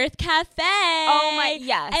at Earth Cafe. Oh my,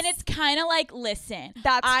 yes. And it's kind of like, listen,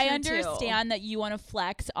 I understand that you want to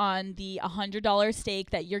flex on the $100 steak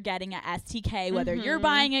that you're getting at STK, whether you're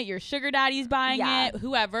buying it, your sugar daddy's buying it,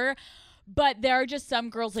 whoever. But there are just some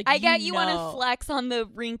girls like I get you want to flex on the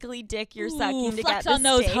wrinkly dick you're sucking to flex get the on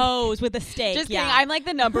those hoes with a steak. Just kidding. I'm like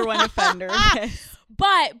the number one offender.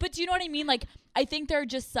 But do you know what I mean? Like, I think there are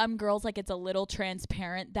just some girls, like, it's a little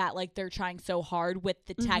transparent that, like, they're trying so hard with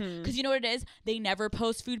the tag. Because you know what it is? They never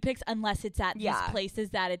post food pics unless it's at these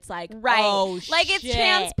places that it's like, oh, like, shit. It's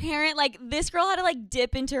transparent. Like, this girl had to, like,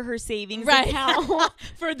 dip into her savings account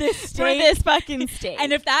for this steak. For this fucking steak.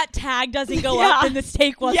 And if that tag doesn't go up, then the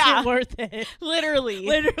steak wasn't worth it. Literally.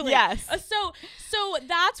 Yes. So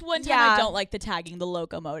that's one time I don't like the tagging, the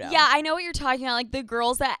locomoto. Yeah, I know what you're talking about. Like, the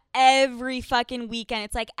girls that every fucking weekend,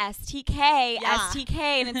 it's like STK, STK,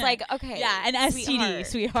 and it's like, okay. Yeah, and STD,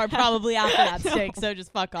 sweetheart, probably after that steak, so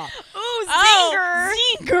just fuck off. Ooh,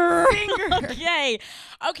 zinger. Zinger.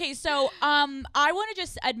 Okay, so I want to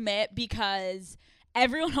just admit, because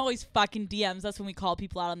everyone always fucking DMs us when we call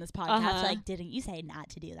people out on this podcast. Like, didn't you say not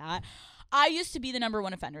to do that? I used to be the number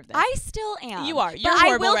one offender of this. I still am. You are. You're but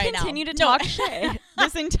horrible I will right continue now. to talk shit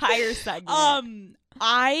this entire segment.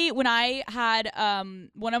 When I had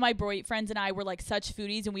one of my boyfriends and I were like such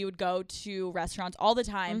foodies, and we would go to restaurants all the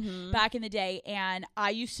time back in the day, and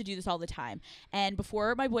I used to do this all the time. And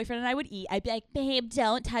before my boyfriend and I would eat, I'd be like, babe,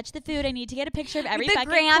 don't touch the food. I need to get a picture of every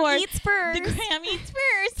fucking course. Eats first. The gram eats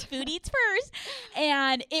first. Food eats first.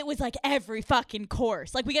 And it was like every fucking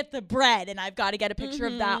course. Like we get the bread, and I've got to get a picture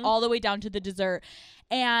of that all the way down to the dessert.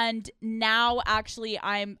 And now actually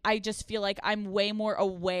I just feel like I'm way more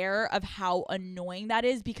aware of how annoying that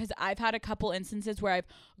is, because I've had a couple instances where I've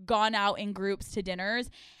gone out in groups to dinners,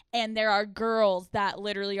 and there are girls that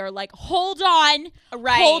literally are like, hold on.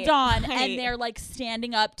 And they're like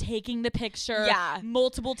standing up, taking the picture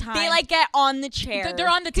multiple times. They like get on the chair. They're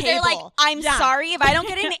on the table. They're like, I'm sorry, if I don't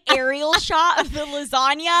get an aerial shot of the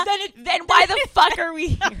lasagna, then why the fuck are we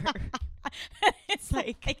here? It's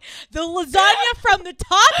like the lasagna from the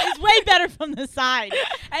top is way better from the side.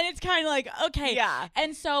 And it's kind of like, okay. Yeah.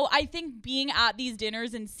 And so I think being at these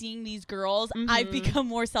dinners and seeing these girls, I've become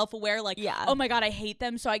more self-aware. Like, oh my God, I hate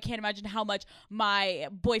them. So I can't imagine how much my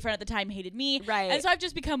boyfriend at the time hated me. Right. And so I've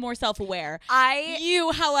just become more self-aware.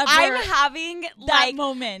 However, I'm having that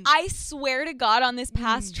moment. I swear to God, on this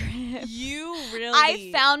past trip, you really,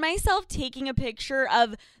 I found myself taking a picture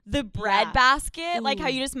of the bread basket, like how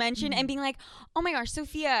you just mentioned, and being like, oh my gosh,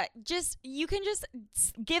 Sophia, you can just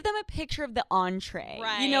give them a picture of the entree.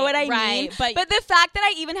 Right, you know what I mean? But the fact that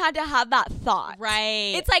I even had to have that thought.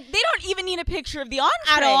 Right. It's like, they don't even need a picture of the entree.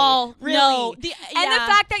 At all. Really. No. And the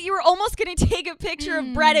fact that you were almost going to take a picture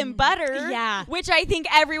of bread and butter. Yeah. Which I think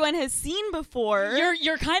everyone has seen before.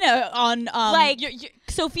 You're kind of on, like, you're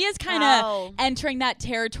Sophia's kind of entering that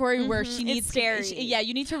territory where she needs scary.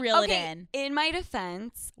 You need to reel it in. In my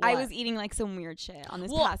defense, I was eating like some weird shit on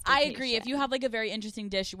this past I vacation. agree. If you have like a very interesting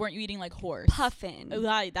dish, weren't you eating like horse? Puffin.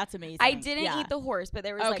 Oh, that's amazing. I didn't eat the horse, but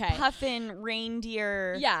there was like puffin,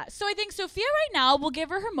 reindeer. Yeah. So I think Sophia right now, we'll give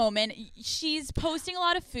her moment. She's posting a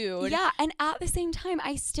lot of Yeah, and at the same time,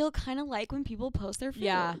 I still kind of like when people post their food.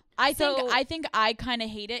 Yeah. I think I kind of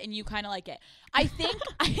hate it and you kind of like it. I think,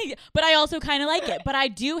 but I also kind of like it. But I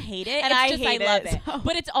do hate it, and I love it. So.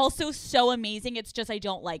 But it's also so amazing. It's just I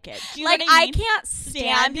don't like it. Do you like know what I mean? I can't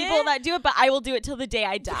stand people that do it, but I will do it till the day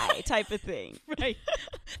I die, type of thing. Right.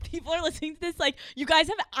 People are listening to this like, you guys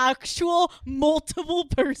have actual multiple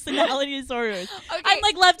personality disorders. Okay. I'm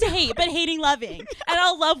like love to hate, but hating loving, and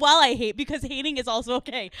I'll love while I hate, because hating is also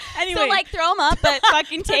okay. Anyway, so like throw them up, but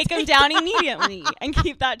fucking take them down immediately and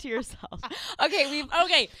keep that to yourself.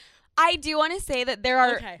 Okay. I do want to say that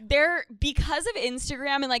there because of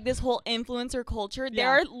Instagram and like this whole influencer culture, there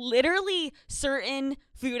are literally certain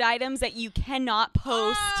food items that you cannot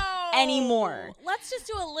post anymore. Let's just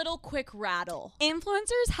do a little quick rattle.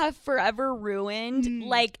 Influencers have forever ruined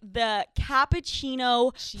like the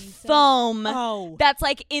cappuccino foam that's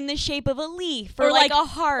like in the shape of a leaf or like a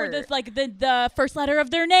heart. Or the first letter of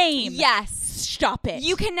their name. Yes. Stop it.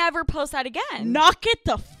 You can never post that again. Knock it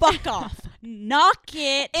the fuck off. Knock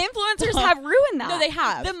it. Influencers have ruined that. No, they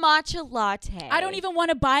have. The matcha latte. I don't even want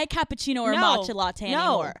to buy a cappuccino or a matcha latte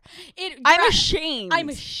anymore. I'm ashamed. I'm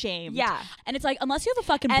ashamed. Yeah. And it's like, unless you have a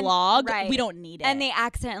fucking blog, we don't need it. And they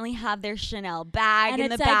accidentally have their Chanel bag in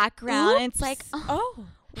the like, background. Oops. And it's like, oh.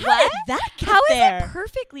 How did that get How there? Is it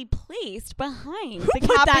perfectly placed behind Who the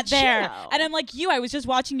put cappuccino? that there? And I'm like, I was just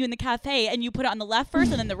watching you in the cafe, and you put it on the left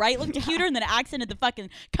first, and then the right looked cuter, and then it accented the fucking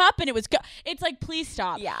cup, and it was it's like, please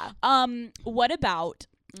stop. Yeah. What about,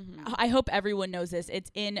 I hope everyone knows this, it's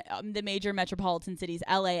in the major metropolitan cities,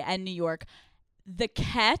 LA and New York, the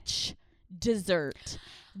Catch dessert.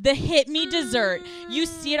 The hit me dessert. You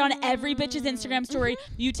see it on every bitch's Instagram story.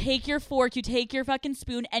 You take your fork, you take your fucking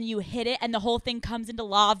spoon, and you hit it, and the whole thing comes into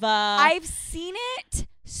lava. I've seen it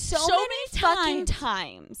so many fucking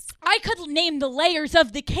times. I could name the layers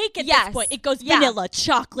of the cake at this point. It goes vanilla,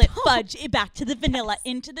 chocolate, fudge, back to the vanilla,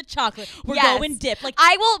 into the chocolate. We're going dip. Like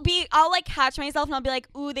I'll like catch myself and I'll be like,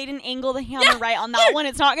 ooh, they didn't angle the hammer right on that one.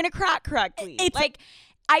 It's not gonna crack correctly. It's like,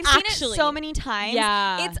 I've seen it so many times.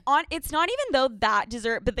 Yeah. It's not even though that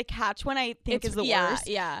dessert, but the Catch one I think is the worst.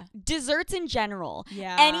 Yeah. Desserts in general.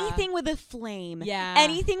 Yeah. Anything with a flame. Yeah.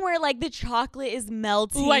 Anything where like the chocolate is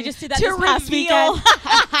melting. Ooh, I just did that to this past reveal. weekend.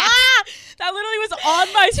 That literally was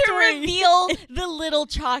on my story. To reveal the little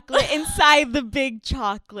chocolate inside the big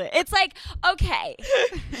chocolate. It's like, okay.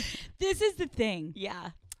 This is the thing.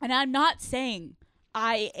 Yeah. And I'm not saying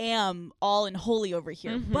I am all and holy over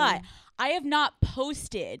here, but I have not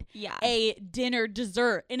posted a dinner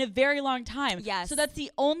dessert in a very long time. Yes. So that's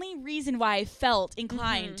the only reason why I felt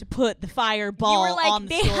inclined to put the fireball you were like, on the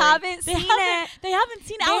they story. haven't seen it. They haven't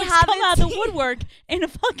seen Alex come out of the woodwork in a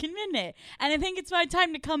fucking minute. And I think it's my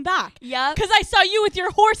time to come back. Yep. Because I saw you with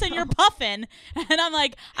your horse and your puffin. And I'm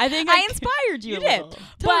like, I think I inspired you. You did.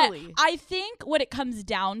 Totally. But I think what it comes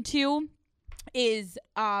down to is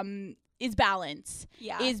balance.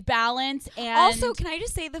 Yeah. Is balance. And also, can I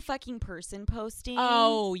just say the fucking person posting?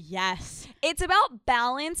 Oh, yes. It's about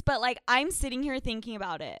balance, but like I'm sitting here thinking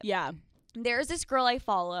about it. Yeah. There's this girl I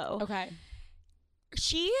follow. Okay.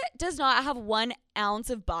 She does not have 1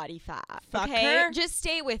 ounce of body fat. Fuck okay? her. Just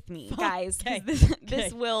stay with me, guys. 'Cause Okay.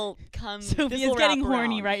 this will come. Sophia's getting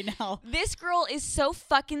horny right now. This girl is so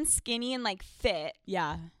fucking skinny and like fit.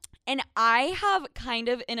 Yeah. And I have kind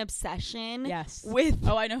of an obsession with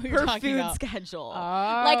I know who you're her talking food about. schedule.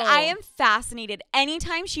 Oh. Like, I am fascinated.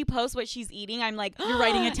 Anytime she posts what she's eating, I'm like, you're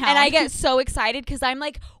writing it down. And I get so excited because I'm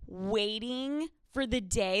like waiting for the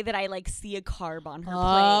day that I like see a carb on her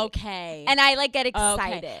plate. Okay. And I like get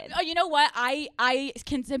excited. Okay. Oh, you know what? I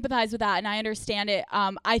can sympathize with that and I understand it.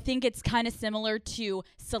 I think it's kind of similar to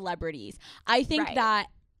celebrities. I think that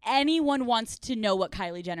anyone wants to know what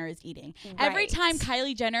Kylie Jenner is eating. Right. Every time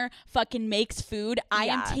Kylie Jenner fucking makes food, I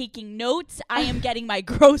am taking notes. I am getting my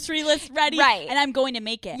grocery list ready. Right. And I'm going to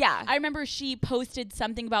make it. Yeah. I remember she posted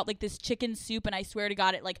something about like this chicken soup and I swear to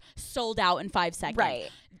God it like sold out in 5 seconds. Right.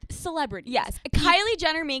 Celebrity. Yes. Kylie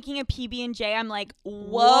Jenner making a PB&J, I'm like,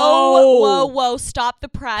 whoa, stop the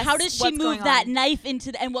press. How does she move that knife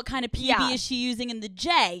into and what kind of PB is she using in the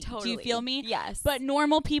J? Totally. Do you feel me? Yes. But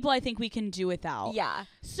normal people I think we can do without. Yeah.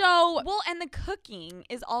 So well, and the cooking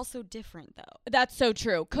is also different though. That's so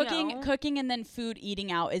true. Cooking and then food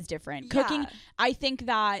eating out is different. Cooking, I think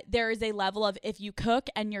that there is a level of if you cook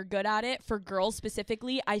and you're good at it, for girls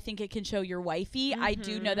specifically, I think it can show your wifey. I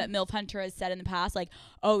do know that MILF Hunter has said in the past, like,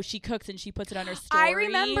 oh, she cooks and she puts it on her story. I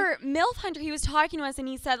remember MILF Hunter, he was talking to us and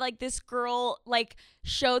he said like this girl like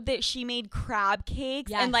showed that she made crab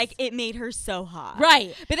cakes and like it made her so hot.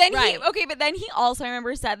 Right. But then he also I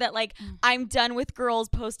remember said that like I'm done with girls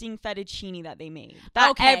posting fettuccine that they made.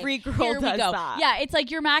 That every girl does that. Yeah, it's like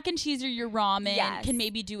your mac and cheese or your ramen can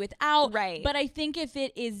maybe do without. Right. But I think if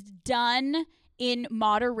it is done in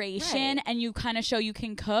moderation and you kind of show you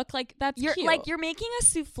can cook, like that's cute. Like you're making a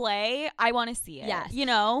souffle, I want to see it. Yes. You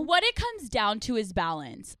know? What it comes down to is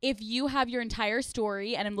balance. If you have your entire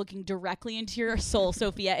story, and I'm looking directly into your soul,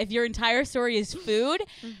 Sophia, if your entire story is food,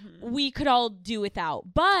 we could all do without.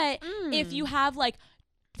 But if you have like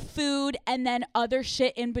food and then other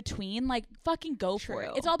shit in between, like fucking go for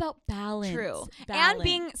it. It's all about balance. True. Balance. And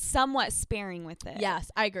being somewhat sparing with it. Yes,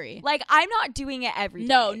 I agree. Like I'm not doing it every day.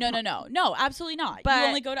 No, absolutely not. But you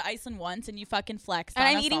only go to Iceland once and you fucking flex. And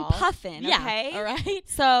I'm eating puffin, okay? All right.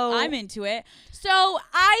 So I'm into it. So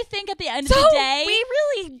I think at the end of the day, we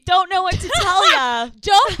really don't know what to tell ya.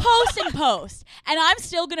 Don't post. And I'm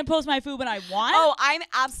still gonna post my food when I want. Oh, I'm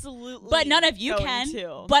absolutely. But none of you can.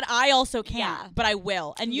 But I also can. Yeah. But I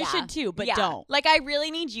will, and you should too. But don't. Like I really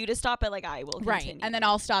need you to stop, but like I will continue. Right. And then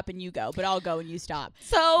I'll stop and you go, but I'll go and you stop.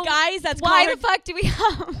 So guys, that's why the fuck do we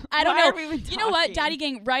have? I don't know. You know what, Daddy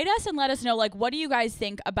Gang, write us and let us know. Like, what do you guys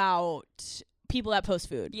think about people that post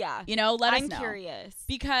food? Yeah. You know, let us know. I'm curious.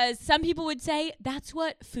 Because some people would say that's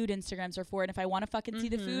what food Instagrams are for. And if I want to fucking see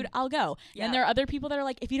the food, I'll go. Yep. And there are other people that are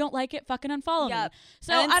like, if you don't like it, fucking unfollow me.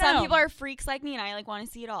 So and I don't know. Some people are freaks like me and I like want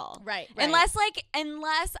to see it all. Right. Unless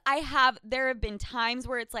there have been times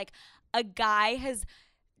where it's like a guy has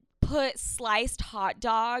put sliced hot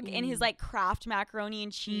dog in his like Kraft macaroni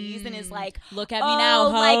and cheese and is like, look at me now,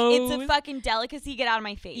 hoes. Like it's a fucking delicacy, get out of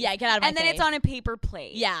my face. Yeah, get out of my face. And then it's on a paper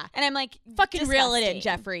plate. Yeah. And I'm like, fucking reel it in,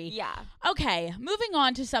 Jeffrey. Yeah. Okay, moving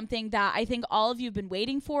on to something that I think all of you have been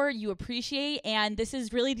waiting for, you appreciate, and this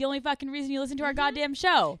is really the only fucking reason you listen to our goddamn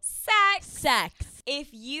show. Sex. If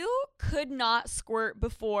you could not squirt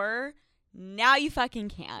before, now you fucking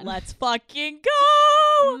can. Let's fucking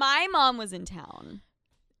go. My mom was in town.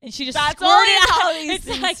 And she just start.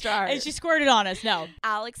 And she squirted on us. No.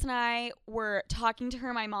 Alex and I were talking to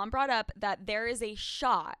her. My mom brought up that there is a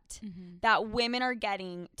shot that women are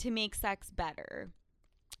getting to make sex better.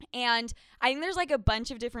 And I think there's like a bunch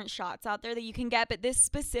of different shots out there that you can get, but this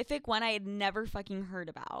specific one I had never fucking heard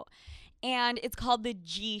about. And it's called the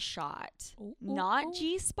G shot, not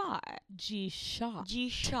G spot. G shot. G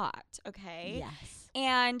shot. Okay. Yes.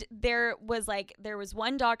 And there was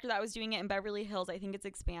one doctor that was doing it in Beverly Hills. I think it's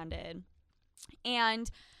expanded. And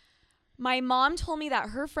my mom told me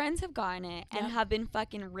that her friends have gotten it and have been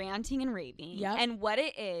fucking ranting and raving. Yep. And what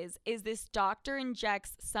it is this doctor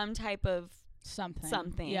injects some type of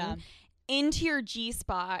something. Yeah. into your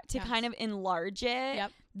G-spot to Yes. kind of enlarge it.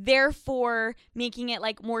 Yep. Therefore making it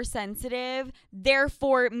like more sensitive,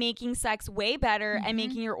 therefore making sex way better and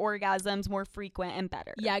making your orgasms more frequent and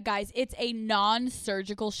better. Yeah, guys, it's a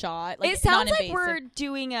non-surgical shot. Like, it sounds like non-invasive. we're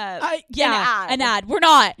doing an an ad. We're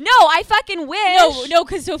not. No, I fucking wish. No,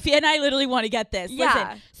 because Sophia and I literally want to get this. Yeah.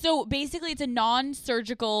 Listen, so basically it's a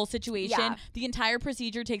non-surgical situation. Yeah. The entire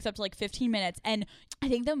procedure takes up to like 15 minutes. And I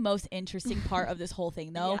think the most interesting part of this whole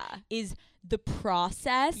thing, though, is the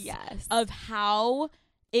process of how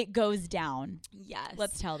it goes down. Yes.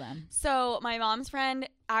 Let's tell them. So my mom's friend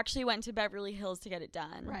actually went to Beverly Hills to get it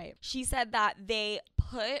done. Right. She said that they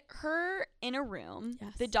put her in a room.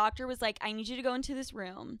 Yes. The doctor was like, I need you to go into this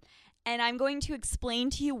room and I'm going to explain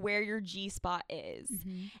to you where your G-spot is.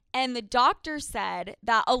 And the doctor said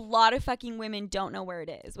that a lot of fucking women don't know where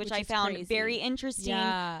it is, which I is found crazy. very interesting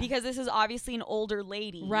because this is obviously an older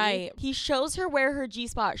lady. Right. He shows her where her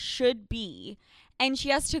G-spot should be and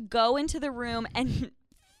she has to go into the room and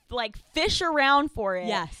like fish around for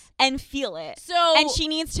it and feel it. So and she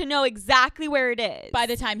needs to know exactly where it is by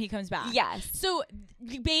the time he comes back. Yes. So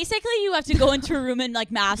basically you have to go into a room and like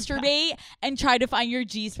masturbate and try to find your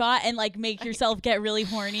G-spot and like make yourself get really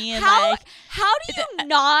horny and how do you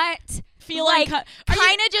not feel like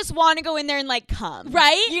kind of just want to go in there and like come,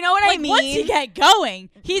 right? You know what I mean? Once you get going,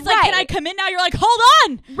 he's like, "Can I come in now?" You're like, "Hold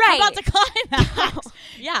on, I'm about to climax."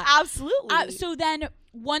 Yeah, absolutely. So then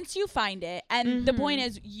once you find it, and the point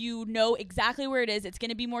is you know exactly where it is, it's going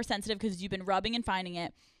to be more sensitive because you've been rubbing and finding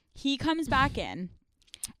it. He comes back in.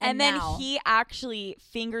 And then he actually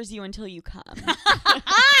fingers you until you come.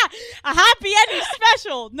 A happy ending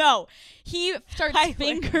special. No. He starts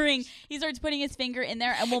fingering. He starts putting his finger in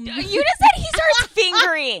there and we'll You just said he starts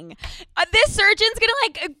fingering. This surgeon's going to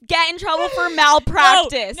like get in trouble for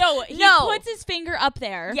malpractice. No. He puts his finger up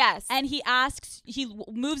there. Yes. And he asks,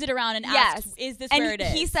 moves it around and asks, is this where it is?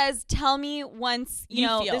 And he says, tell me once, you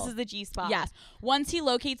know, feel. this is the G-spot. Yes. Once he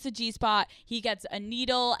locates the G-spot, he gets a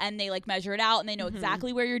needle and they like measure it out and they know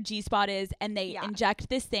exactly where your G-spot is and they inject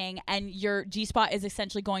this thing and your G-spot is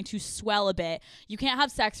essentially going to swell a bit. You can't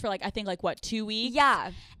have sex for like, I think like what, 2 weeks?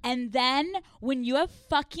 Yeah. And then when you have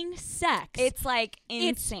fucking sex, it's like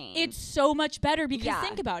insane. It's so much better because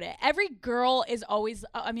think about it. Every girl is always,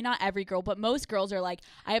 I mean, not every girl, but most girls are like,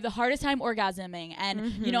 I have the hardest time orgasming and,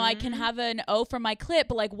 you know, I can have an O from my clit,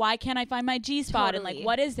 but like, why can't I find my G-spot? And like,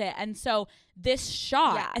 what is it? And so this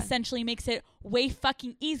shot essentially makes it way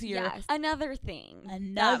fucking easier. Yes. Another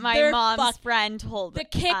thing that my mom's friend told the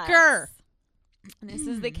kicker. And this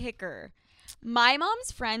is the kicker. My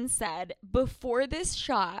mom's friend said before this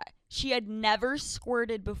shot, she had never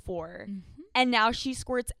squirted before. And now she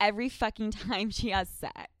squirts every fucking time she has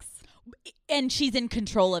sex. And she's in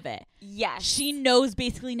control of it. Yes. She knows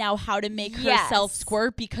basically now how to make herself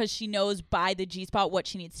squirt because she knows by the G-spot what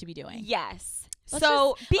she needs to be doing. Yes. Let's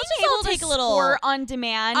so being able to take a little squirt on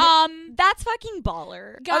demand, that's fucking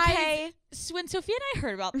baller. Guys, okay. So when Sophia and I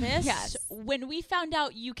heard about this, when we found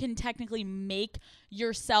out you can technically make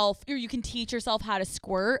yourself, or you can teach yourself how to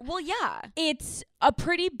squirt. Well, yeah. It's a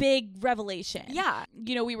pretty big revelation. Yeah.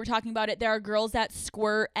 You know, we were talking about it. There are girls that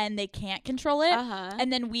squirt and they can't control it.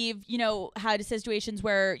 And then we've, you know, had situations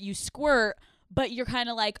where you squirt, but you're kind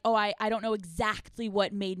of like, oh, I don't know exactly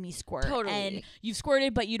what made me squirt. Totally. And you've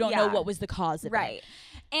squirted, but you don't know what was the cause of it. Right.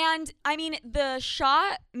 And, I mean, the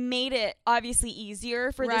shot made it obviously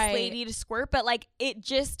easier for this lady to squirt, but, like, it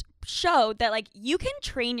just showed that, like, you can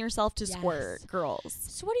train yourself to squirt, girls.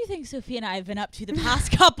 So what do you think Sophia and I have been up to the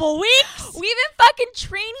past couple weeks? We've been fucking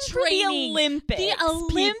training for the Olympics. The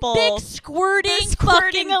Olympic people. squirting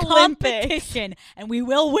Squirting fucking competition. And we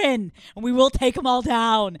will win. And we will take them all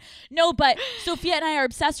down. No, but Sophia and I are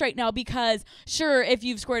obsessed right now because, sure, if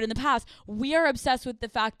you've squirted in the past, we are obsessed with the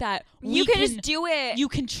fact that you can just do it. You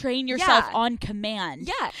can train yourself on command.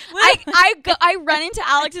 Yeah. I run into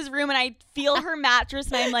Alex's room and I feel her mattress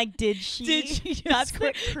and I'm like, did she? That's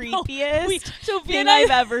the creepiest thing I've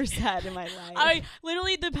ever said in my life. I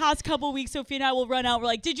literally the past couple weeks, Sophia and I will run out. We're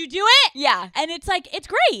like, did you do it? Yeah. And it's like, it's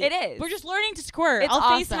great. It is. We're just learning to squirt. It's I'll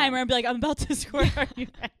awesome. FaceTime her and be like, I'm about to squirt. Are you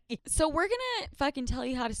ready? So we're going to fucking tell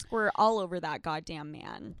you how to squirt all over that goddamn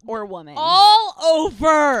man or woman. All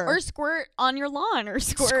over. Or squirt on your lawn or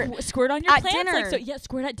squirt on your at plants. dinner. Like, so,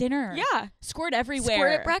 squirt at dinner. Yeah. Squirt everywhere.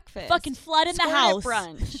 Squirt at breakfast. Fucking flood in the house. Squirt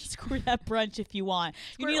at brunch. Squirt at brunch if you want.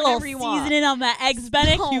 Squirt you need a little seasoning on that eggs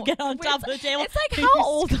Benedict. You get on top of the table. It's like, how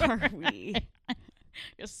old are we?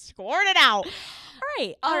 Just squirt it out. All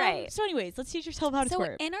right. All right. So anyways, let's teach yourself how to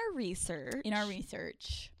squirt. In our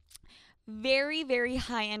research, very, very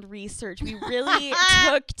high-end research. We really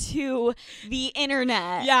took to the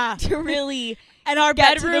internet to really and our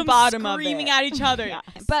get to the bedroom bottom screaming of it. at each other. Yeah.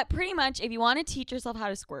 But pretty much, if you want to teach yourself how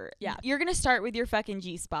to squirt, you're going to start with your fucking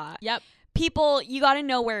G-spot. Yep. People, you got to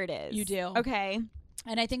know where it is. You do. Okay.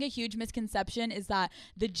 And I think a huge misconception is that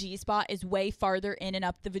the G-spot is way farther in and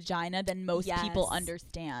up the vagina than most people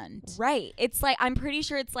understand. Right. It's like, I'm pretty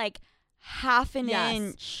sure it's like half an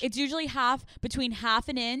inch. It's usually between half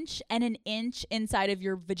an inch and an inch inside of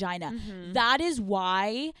your vagina. That is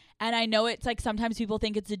why, and I know it's like sometimes people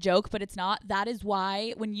think it's a joke, but it's not. That is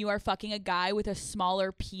why when you are fucking a guy with a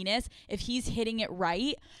smaller penis, if he's hitting it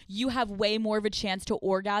right, you have way more of a chance to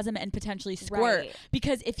orgasm and potentially squirt. Right.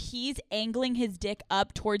 Because if he's angling his dick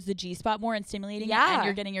up towards the G-spot more and stimulating it, and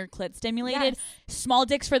you're getting your clit stimulated, small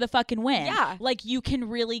dicks for the fucking win. Yeah. Like, you can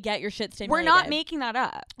really get your shit stimulated. We're not making that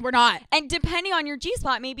up. We're not. And depending on your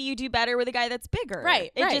G-spot, maybe you do better with a guy that's bigger.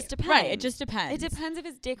 Right. It just depends. Right. It just depends. It depends if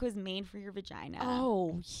his dick was made for your vagina.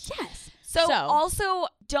 Oh, yes. So also,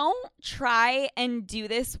 don't try and do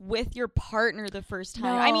this with your partner the first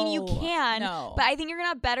time. I mean, you can, but I think you're going to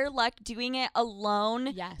have better luck doing it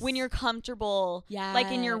alone when you're comfortable,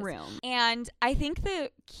 like in your room. And I think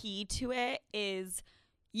the key to it is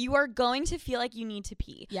you are going to feel like you need to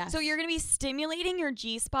pee. So you're going to be stimulating your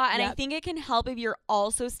G-spot, and I think it can help if you're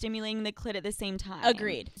also stimulating the clit at the same time.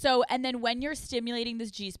 Agreed. So, and then when you're stimulating this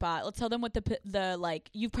G-spot, let's tell them what the like,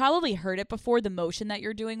 you've probably heard it before, the motion that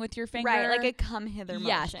you're doing with your finger. Right, like a come hither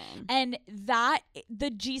motion. And the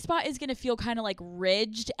G-spot is going to feel kind of like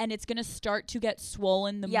ridged, and it's going to start to get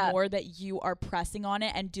swollen the more that you are pressing on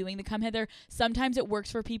it and doing the come hither. Sometimes it works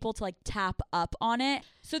for people to like tap up on it.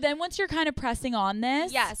 So then once you're kind of pressing on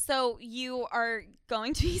this. So you are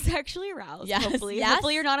going to be sexually aroused, hopefully. Yes.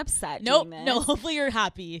 Hopefully you're not upset doing this. No, hopefully you're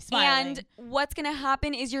happy, smiling. And what's going to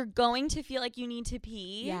happen is you're going to feel like you need to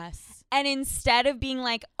pee. Yes. And instead of being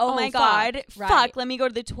like, oh my God, fuck, let me go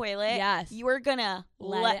to the toilet. You are going to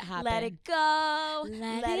let it happen. Let it go.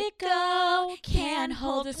 Let it go. Can't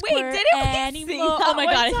hold a squirt Wait, didn't we anymore. sing that Oh my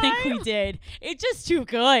God, one I think time? we did. It's just too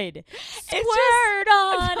good. Squirt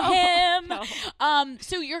on him. No.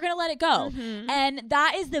 So you're going to let it go. And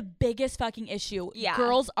that is the biggest fucking issue.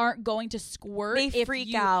 Girls aren't going to squirt. They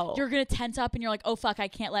freak out. You're going to tense up and you're like, oh fuck, I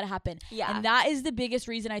can't let it happen. And that is the biggest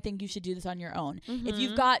reason I think you should do this on your own. If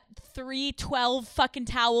you've got 12 fucking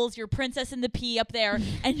towels, you're princess in the pee up there,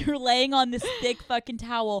 and you're laying on this thick fucking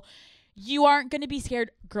towel, you aren't going to be scared.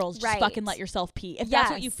 Girls, just fucking let yourself pee. If that's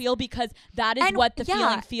what you feel, because that is what the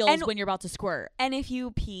feeling feels when you're about to squirt. And if you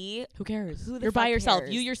pee, who cares? Who the you're fuck by yourself.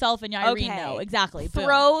 cares? You, yourself, and Irene know. Exactly.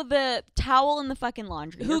 Throw the towel in the fucking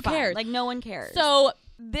laundry. Who cares? Like, no one cares. So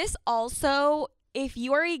this also, if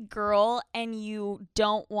you are a girl and you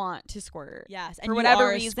don't want to squirt, and for whatever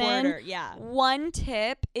reason, squirter, one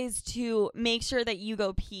tip is to make sure that you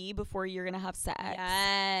go pee before you're gonna have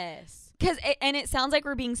sex. Because it sounds like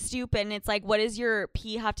we're being stupid, and it's like, what does your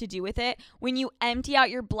pee have to do with it? When you empty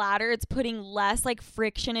out your bladder, it's putting less like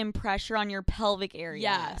friction and pressure on your pelvic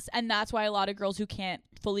area. And that's why a lot of girls who can't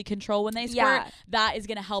fully control when they squirt, that is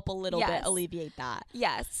going to help a little bit alleviate that.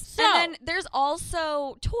 So, and then there's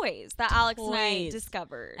also toys that Alex and I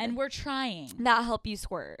discovered, and we're trying that help you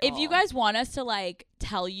squirt. If you guys want us to like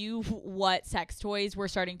tell you what sex toys we're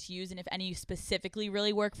starting to use and if any specifically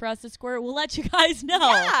really work for us to squirt, we'll let you guys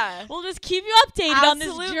know. We'll just keep you updated on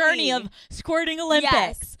this journey of squirting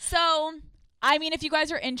Olympics. So I mean, if you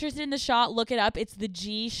guys are interested in the shot, look it up. It's the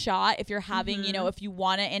G shot. If you're having, you know, if you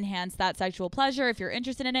want to enhance that sexual pleasure, if you're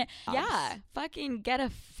interested in it. Fucking get a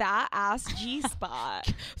fat ass G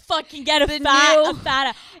spot. Fucking get a fat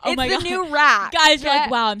ass. Oh it's my God. The new rack. Guys are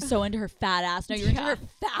like, wow, I'm so into her fat ass. No, you're into her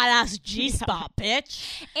fat ass G spot,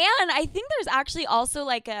 bitch. And I think there's actually also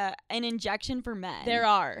like an injection for men. There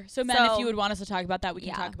are. So men, if you would want us to talk about that, we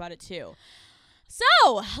can talk about it too.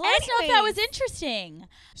 So, let us know if that was interesting.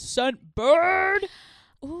 Scentbird.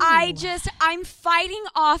 Ooh. I'm fighting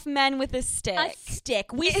off men with a stick. A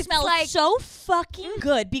stick. We smell so fucking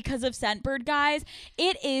good because of Scentbird, guys.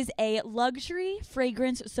 It is a luxury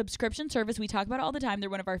fragrance subscription service. We talk about it all the time. They're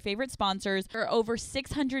one of our favorite sponsors. There are over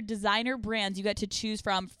 600 designer brands you get to choose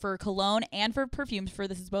from for cologne and for perfumes.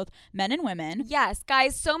 This is both men and women. Yes,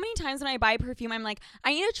 guys. So many times when I buy perfume, I'm like,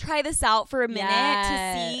 I need to try this out for a minute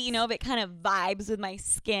to see, you know, if it kind of vibes with my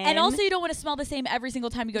skin. And also, you don't want to smell the same every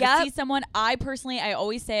single time you go to see someone. I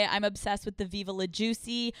always say I'm obsessed with the Viva La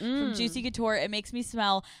Juicy from Juicy Couture. It makes me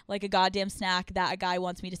smell like a goddamn snack that a guy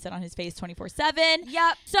wants me to sit on his face 24/7.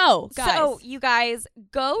 Yep. So, guys. So, you guys,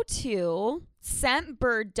 go to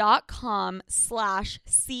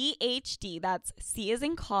scentbird.com/CHD. That's C as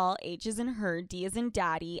in call, H as in her, D as in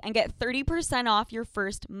daddy, and get 30% off your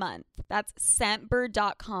first month. That's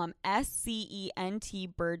scentbird.com,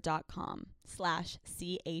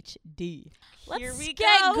 scentbird.com/CHD. Here we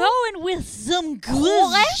get go. going with some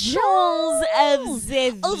Questions of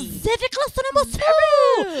Zivi. Question number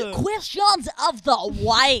 2. Questions of the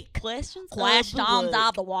week. Questions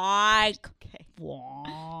of the week. Okay.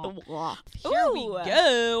 Here we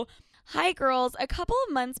go. Hi, girls. A couple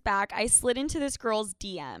of months back, I slid into this girl's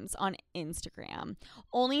DMs on Instagram,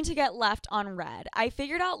 only to get left on read. I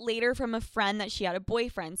figured out later from a friend that she had a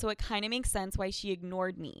boyfriend, so it kind of makes sense why she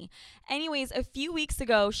ignored me. Anyways, a few weeks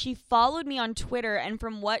ago, she followed me on Twitter, and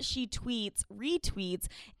from what she retweets,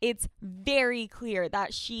 it's very clear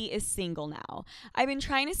that she is single now. I've been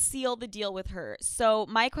trying to seal the deal with her, so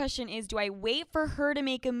my question is, do I wait for her to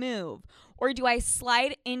make a move? Or do I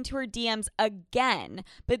slide into her DMs again?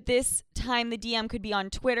 But this time the DM could be on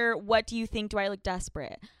Twitter. What do you think? Do I look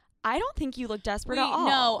desperate? I don't think you look desperate at all.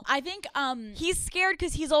 No, I think he's scared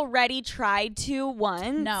because he's already tried to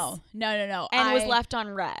once. No. And was left on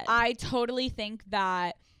red. I totally think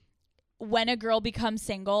that when a girl becomes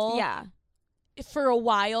single, for a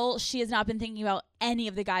while, she has not been thinking about any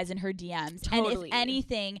of the guys in her DMs. Totally. And if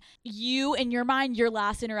anything, you, in your mind, your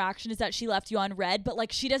last interaction is that she left you on red, but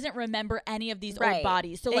like she doesn't remember any of these old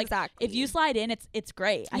bodies. So like if you slide in, it's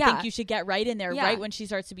great. I think you should get right in there right when she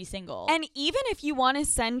starts to be single. And even if you want to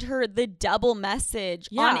send her the double message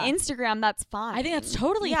on Instagram, that's fine. I think that's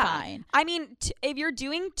totally fine. I mean, if you're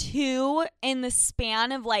doing 2 in the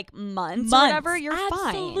span of like months or whatever, you're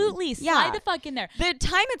fine. Absolutely. Slide the fuck in there. The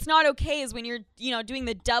time it's not okay is when you're, doing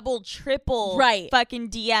the double, triple fucking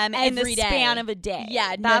DM in the span of a day.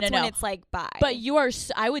 Yeah, that's when it's like bye. But I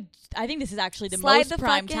think this is actually the slide most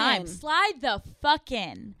prime time. Slide the fuck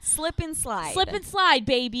in. Slip and slide. Slip and slide,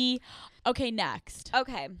 baby. Okay, next.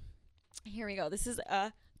 Okay, here we go. This is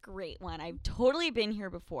a great one. I've totally been here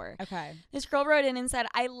before. Okay. This girl wrote in and said,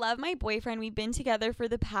 I love my boyfriend. We've been together for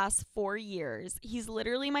the past 4 years. He's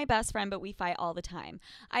literally my best friend, but we fight all the time.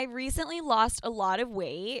 I recently lost a lot of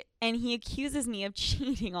weight, and he accuses me of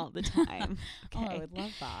cheating all the time. Okay. Oh, I would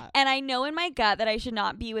love that. And I know in my gut that I should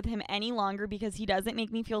not be with him any longer because he doesn't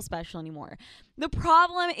make me feel special anymore. The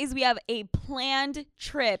problem is we have a planned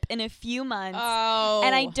trip in a few months,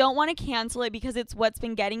 and I don't want to cancel it because it's what's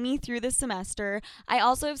been getting me through this semester. I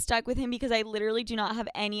also have stuck with him because I literally do not have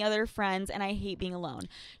any other friends, and I hate being alone.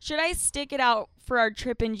 Should I stick it out for our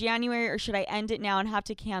trip in January, or should I end it now and have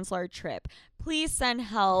to cancel our trip? Please send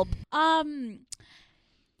help.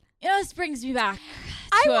 This brings me back.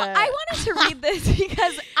 I wanted to read this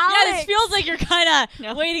because Alex, this feels like you're kind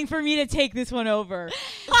of waiting for me to take this one over.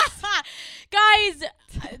 Guys,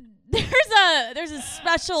 there's a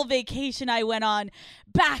special vacation I went on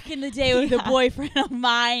back in the day with a boyfriend of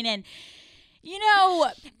mine, and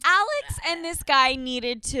Alex and this guy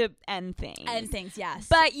needed to end things. Yes.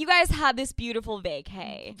 But you guys had this beautiful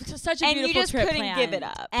vacay. Such a beautiful trip. And you just couldn't give it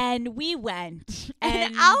up. And we went.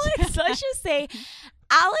 And Alex, let's just say,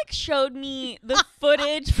 Alex showed me the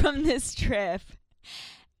footage from this trip.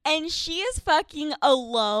 And she is fucking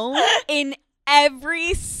alone in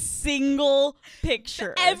every single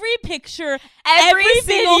picture. Every picture. Every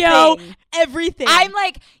video. Thing. Everything. I'm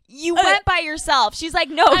like, you went by yourself. She's like,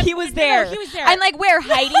 no, he was there. No, he was there. I'm like, where?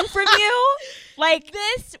 Hiding from you? Like,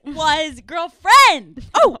 this was girlfriend.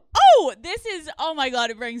 This is, oh my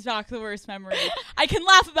God, it brings back the worst memories. I can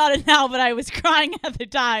laugh about it now, but I was crying at the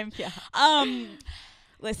time. Yeah.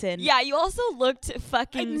 Listen. Yeah, you also looked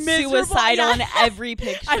fucking suicidal in every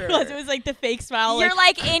picture. I was. It was like the fake smile. You're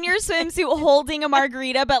like in your swimsuit holding a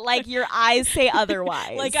margarita, but like your eyes say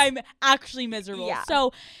otherwise. Like I'm actually miserable. Yeah.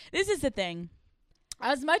 So this is the thing.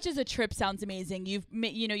 As much as a trip sounds amazing, you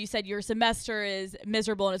said your semester is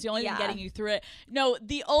miserable and it's the only thing getting you through it. No,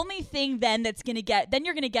 the only thing then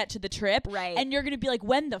you're going to get to the trip. Right. And you're going to be like,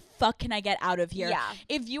 when the fuck can I get out of here? Yeah.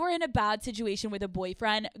 If you are in a bad situation with a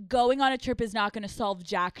boyfriend, going on a trip is not going to solve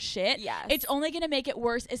jack shit. Yes. It's only going to make it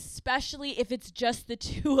worse, especially if it's just the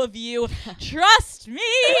two of you. Trust me,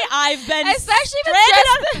 I've been especially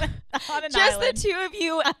if it's just the two of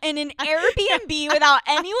you in an Airbnb without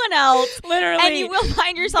anyone else. Literally. And you will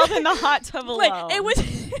find yourself in the hot tub alone. Like, it was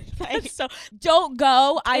so don't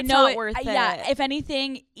go. I know not worth it. Yeah, if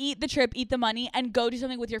anything, eat the trip, eat the money, and go do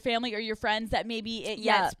something with your family or your friends that maybe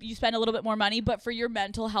yes, you spend a little bit more money, but for your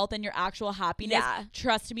mental health and your actual happiness,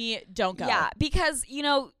 trust me, don't go. Yeah, because, you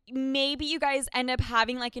know, maybe you guys end up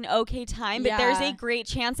having like an okay time, but there's a great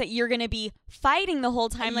chance that you're going to be fighting the whole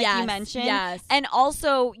time, like you mentioned. Yes. And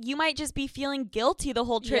also, you might just be feeling guilty the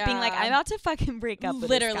whole trip, being like, I'm about to fucking break up with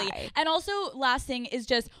this guy. And also, last thing is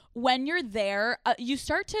just when you're there,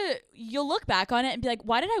 you'll look back on it and be like,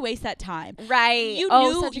 why did I waste that time? Right. You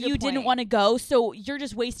knew you didn't want to go, so you're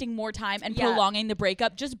just wasting more time and prolonging the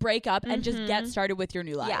breakup. Just break up and just get started with your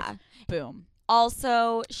new life. Yeah. Boom.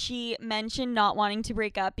 Also, she mentioned not wanting to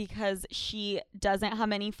break up because she doesn't have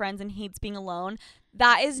many friends and hates being alone.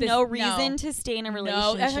 That is no reason to stay in a relationship.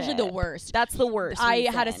 No, that's actually the worst. That's the worst. I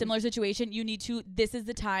had a similar situation. You need to, this is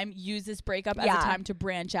the time, use this breakup as a time to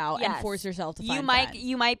branch out and force yourself to find friends.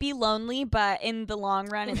 You might be lonely, but in the long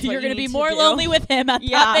run, it's you're going to be more lonely with him at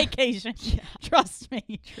that vacation. Trust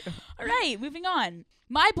me. True. All right, moving on.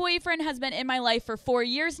 My boyfriend has been in my life for 4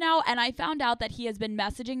 years now, and I found out that he has been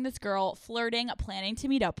messaging this girl, flirting, planning to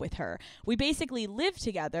meet up with her. We basically live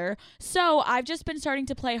together, so I've just been starting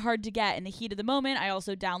to play hard to get in the heat of the moment. I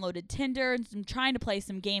also downloaded Tinder and I'm trying to play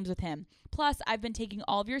some games with him. Plus, I've been taking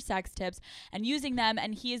all of your sex tips and using them,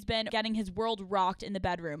 and he has been getting his world rocked in the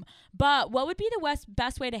bedroom. But what would be the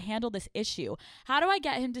best way to handle this issue? How do I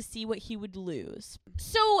get him to see what he would lose?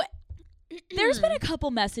 So there's been a couple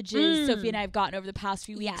messages Sophie and I have gotten over the past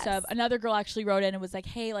few weeks of another girl actually wrote in and was like,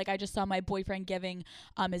 hey, like I just saw my boyfriend giving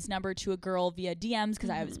his number to a girl via DMs because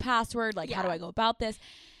I have his password. Like, how do I go about this?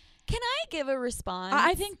 Can I give a response?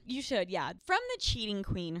 I think you should, yeah. From the cheating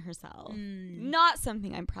queen herself. Not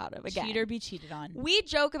something I'm proud of. Again, cheat or be cheated on. We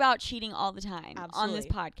joke about cheating all the time on this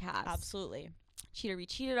podcast. Absolutely. Cheat or be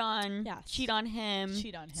cheated on. Yes. Cheat on him.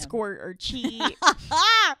 Cheat on him. Squirt or cheat.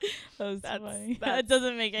 That's funny. That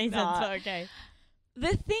doesn't make any sense, but okay.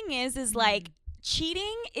 The thing is like,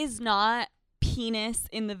 cheating is not penis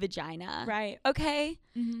in the vagina. Right. Okay?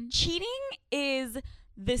 Cheating is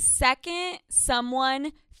the second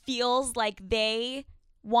someone feels like they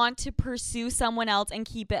want to pursue someone else and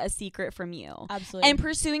keep it a secret from you. Absolutely. And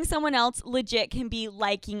pursuing someone else legit can be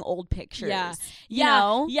liking old pictures. Yeah. You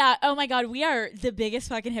know? Yeah. Oh my God. We are the biggest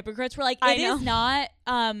fucking hypocrites. We're like, it is not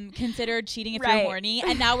considered cheating if you're horny.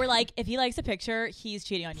 And now we're like, if he likes a picture, he's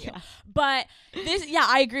cheating on you. But this,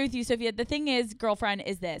 I agree with you, Sophia. The thing is, girlfriend,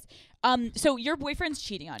 is this. So your boyfriend's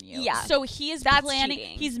cheating on you. Yeah. So he is planning.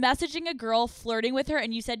 Cheating. He's messaging a girl, flirting with her,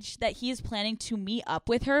 and you said that he is planning to meet up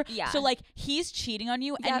with her. Yeah. So like he's cheating on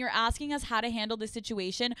you, and you're asking us how to handle this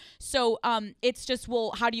situation. So it's just,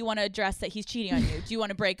 well, how do you want to address that he's cheating on you? Do you want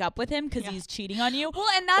to break up with him because he's cheating on you? Well,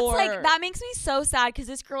 and that's like, that makes me so sad because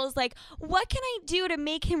this girl is like, what can I do to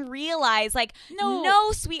make him realize? Like,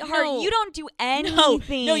 no, sweetheart, you don't do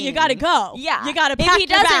anything. No, you gotta go. Yeah, you gotta pack if he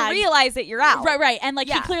doesn't realize it, you're out. Right, and like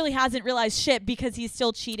he clearly hasn't realized shit because he's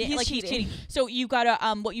still cheating. He's cheating. So you gotta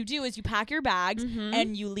what you do is you pack your bags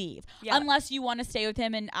and you leave. Unless you want to stay with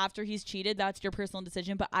him and after he's cheated, that's your personal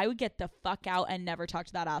decision. But I would get the fuck out and never talk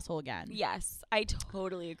to that asshole again. Yes, I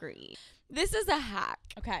totally agree. This is a hack.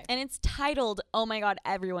 Okay. And it's titled, oh my God,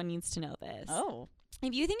 everyone needs to know this. Oh.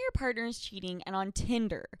 If you think your partner is cheating and on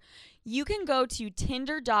Tinder, you can go to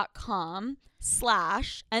tinder.com/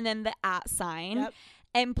 and then the @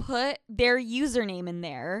 and put their username in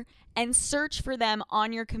there and search for them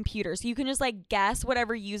on your computer. So you can just like guess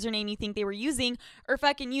whatever username you think they were using or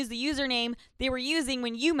fucking use the username they were using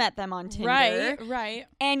when you met them on Tinder. Right.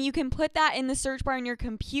 And you can put that in the search bar on your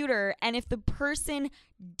computer. And if the person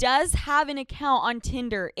does have an account on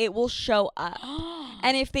Tinder, it will show up.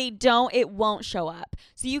 And if they don't, it won't show up.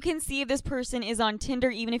 So you can see if this person is on Tinder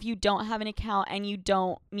even if you don't have an account and you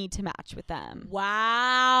don't need to match with them.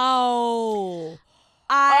 Wow.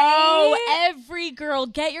 Every girl,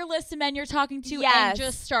 get your list of men you're talking to and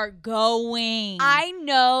just start going. I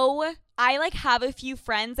know. I like have a few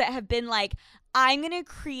friends that have been like, I'm going to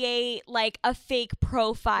create like a fake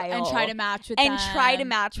profile and try to match with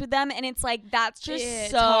them. And it's like, that's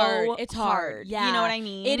just hard. It's hard. Yeah. You know what I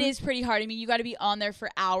mean? It is pretty hard. I mean, you got to be on there for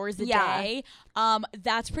hours a day.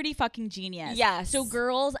 That's pretty fucking genius. Yes. So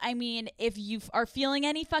girls, I mean, if you are feeling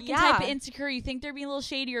any fucking type of insecure, you think they're being a little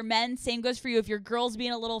shady, or men, same goes for you. If your girl's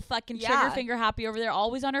being a little fucking trigger finger happy over there,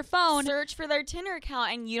 always on her phone, search for their Tinder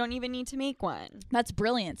account and you don't even need to make one. That's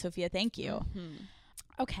brilliant, Sophia. Thank you.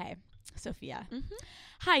 Okay. Sophia.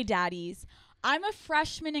 Hi, daddies. I'm a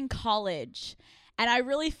freshman in college, and I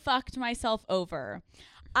really fucked myself over.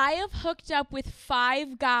 I have hooked up with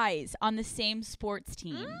 5 guys on the same sports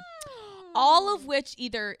team, all of which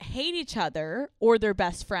either hate each other or they're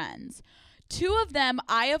best friends. 2 of them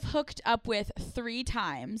I have hooked up with 3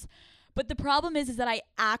 times, But the problem is that I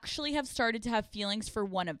actually have started to have feelings for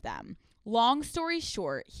one of them. Long story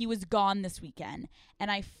short, he was gone this weekend,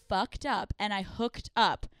 and I fucked up and I hooked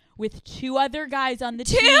up with 2 other guys on the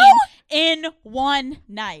team in one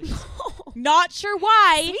night. Not sure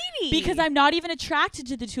why, Sweetie. because I'm not even attracted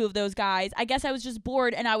to the 2 of those guys. I guess I was just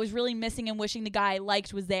bored and I was really missing and wishing the guy I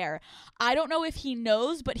liked was there. I don't know if he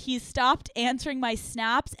knows, but he's stopped answering my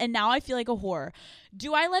snaps and now I feel like a whore.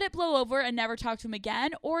 Do I let it blow over and never talk to him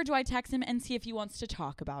again, or do I text him and see if he wants to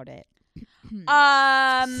talk about it?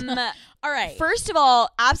 All right. First of all,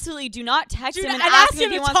 absolutely do not text him and ask ask him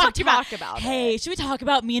if he wants to talk about it. Hey, should we talk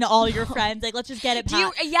about me and all your friends? Like, let's just get it Do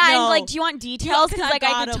you, past. and like, do you want details? Because like,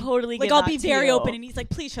 I could totally like, give I'll that be to very you. open. And he's like,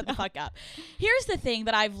 please shut the fuck up. Here's the thing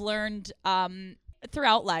that I've learned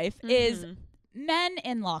throughout life is men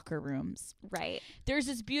in locker rooms. Right. There's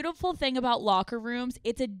this beautiful thing about locker rooms.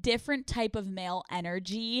 It's a different type of male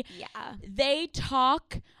energy. Yeah. They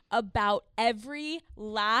talk about every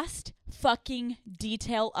last fucking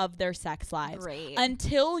detail of their sex lives. Great.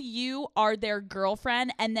 Until you are their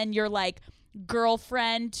girlfriend, and then you're like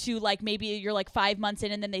girlfriend to like maybe you're like 5 months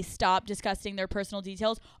in and then they stop discussing their personal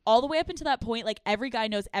details. All the way up until that point, like every guy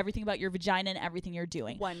knows everything about your vagina and everything you're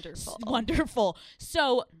doing. Wonderful. Wonderful.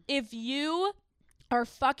 So if you are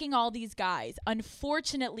fucking all these guys,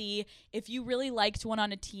 unfortunately, if you really liked one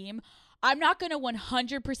on a team, I'm not going to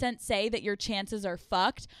 100% say that your chances are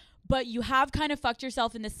fucked, but you have kind of fucked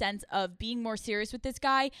yourself in the sense of being more serious with this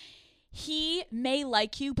guy. He may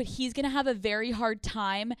like you, but he's going to have a very hard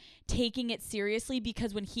time taking it seriously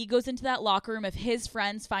because when he goes into that locker room, if his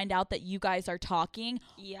friends find out that you guys are talking,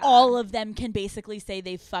 all of them can basically say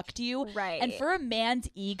they fucked you. Right. And for a man's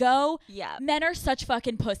ego, Yeah. men are such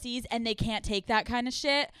fucking pussies and they can't take that kind of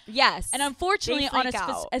shit. Yes. And unfortunately, They on freak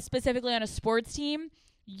out. specifically on a sports team,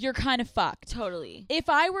 you're kind of fucked. Totally. If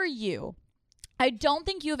I were you, I don't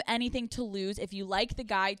think you have anything to lose if you like the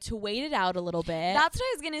guy to wait it out a little bit. That's what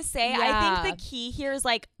I was going to say. Yeah. I think the key here is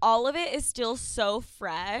like all of it is still so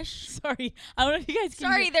fresh. Sorry. I don't know if you guys can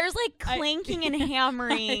Sorry, hear- there's like clinking and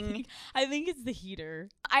hammering. I think it's the heater.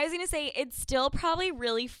 I was going to say it's still probably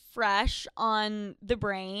really fresh on the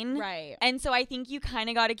brain. Right. And so I think you kind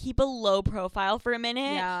of got to keep a low profile for a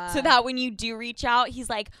minute. Yeah. So that when you do reach out, he's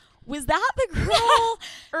like, was that the girl?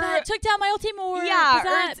 That took down my old team or Yeah, was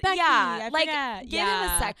that or- Becky? yeah, I like, forget. give him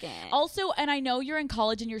a second. Also, and I know you're in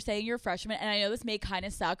college and you're saying you're a freshman, and I know this may kind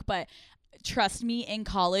of suck, but trust me, in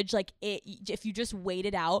college, like if you just wait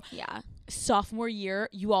it out, sophomore year,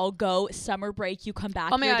 you all go summer break, you come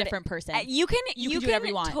back, Oh my you're God. a different person. You can do whatever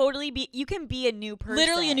you want. Totally be. You can be a new person.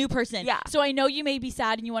 Literally a new person. Yeah. So I know you may be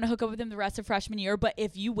sad and you want to hook up with him the rest of freshman year, but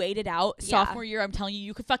if you wait it out, sophomore year, I'm telling you,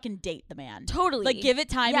 you could fucking date the man. Totally. Like give it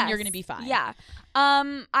time and you're Yes. gonna be fine. Yeah.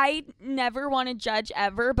 I never want to judge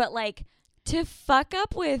ever, but like to fuck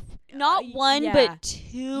up with not one yeah. but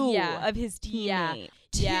 2 Yeah. of his teammates. Yeah.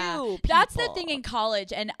 Two That's the people. thing in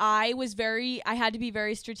college, and I had to be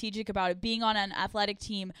very strategic about it. Being on an athletic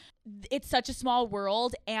team, it's such a small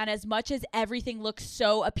world, and as much as everything looks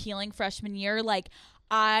so appealing freshman year, like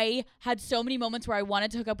I had so many moments where I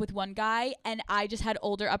wanted to hook up with one guy, and I just had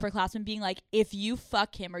older upperclassmen being like, if you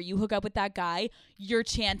fuck him or you hook up with that guy, your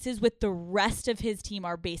chances with the rest of his team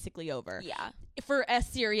are basically over. Yeah. For a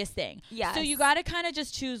serious thing. Yes. So you got to kind of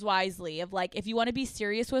just choose wisely of like, if you want to be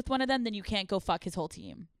serious with one of them, then you can't go fuck his whole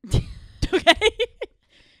team. Okay.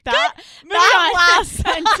 That last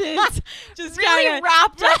sentence just really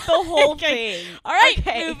wrapped up the whole thing. All right,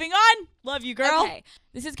 Okay. moving on. Love you, girl. Okay.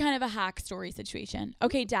 This is kind of a hack story situation.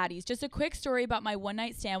 Okay, daddies, just a quick story about my one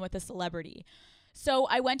night stand with a celebrity. So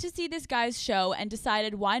I went to see this guy's show and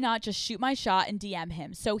decided why not just shoot my shot and DM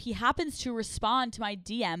him. So he happens to respond to my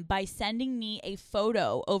DM by sending me a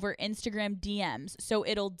photo over Instagram DMs. So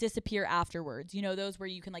it'll disappear afterwards. You know, those where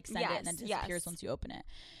you can like send it and then disappears once you open it.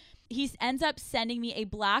 He ends up sending me a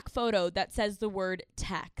black photo that says the word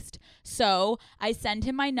text. So I send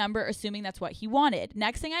him my number, assuming that's what he wanted.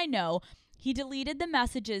 Next thing I know, he deleted the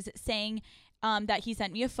messages saying that he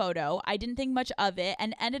sent me a photo. I didn't think much of it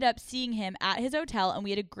and ended up seeing him at his hotel, and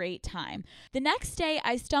we had a great time. The next day,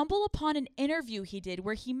 I stumble upon an interview he did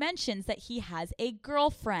where he mentions that he has a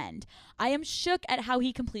girlfriend. I am shook at how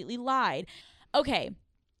he completely lied. Okay.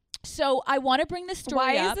 So I want to bring this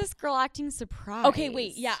story up. Why is this girl acting surprised? Okay,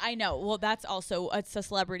 wait. Yeah, I know. Well, that's also, it's a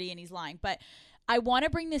celebrity and he's lying. But I want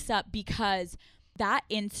to bring this up because that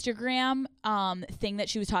Instagram thing that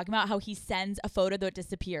she was talking about, how he sends a photo that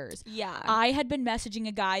disappears. Yeah. I had been messaging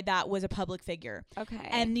a guy that was a public figure. Okay.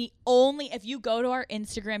 And if you go to our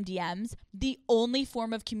Instagram DMs, the only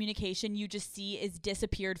form of communication you just see is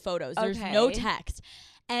disappeared photos. There's no text.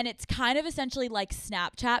 and it's kind of essentially like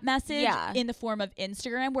Snapchat message in the form of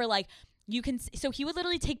Instagram, where like you can, so he would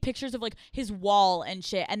literally take pictures of like his wall and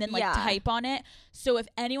shit and then like type on it. So if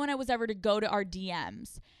anyone was ever to go to our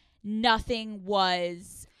DMs, nothing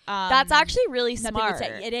was that's actually really smart.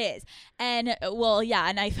 It is. And well, yeah,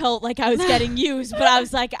 and I felt like I was getting used, but I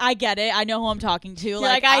was like, I get it. I know who I'm talking to.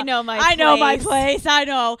 Like I know my place. I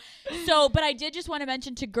know. So, but I did just want to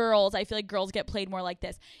mention to girls, I feel like girls get played more like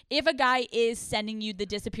this. If a guy is sending you the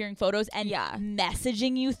disappearing photos and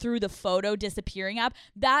messaging you through the photo disappearing app,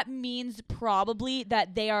 that means probably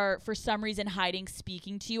that they are for some reason hiding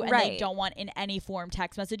speaking to you, and they don't want in any form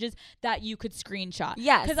text messages that you could screenshot.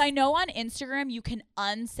 Yes. Because I know on Instagram you can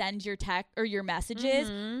unsend your text or your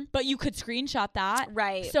messages, but you could screenshot that.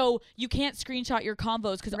 Right. So you can't screenshot your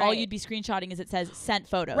convos because all you'd be screenshotting is it says sent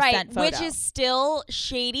photo. Right. Sent photo. Which is still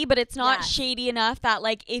shady, but it's not shady enough that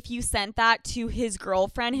like if you sent that to his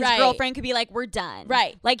girlfriend, his girlfriend could be like, we're done.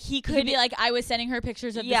 Right. Like he could be like, I was sending her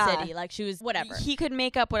pictures of the city. Like she was whatever. He could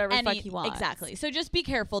make up whatever the fuck he wants. Exactly. So just be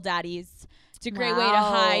careful, daddies. It's a great way to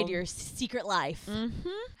hide your secret life.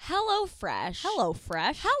 Hello Fresh. Hello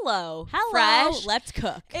Fresh. Hello Fresh. Let's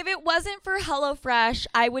cook. If it wasn't for Hello Fresh,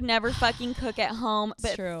 I would never fucking cook at home.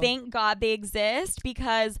 But thank God they exist,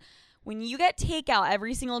 because when you get takeout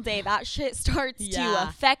every single day, that shit starts to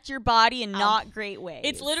affect your body in not great ways.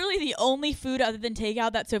 It's literally the only food other than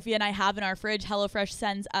takeout that Sophia and I have in our fridge. HelloFresh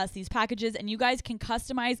sends us these packages, and you guys can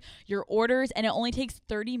customize your orders, and it only takes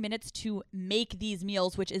 30 minutes to make these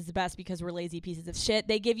meals, which is the best because we're lazy pieces of shit.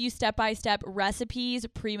 They give you step-by-step recipes,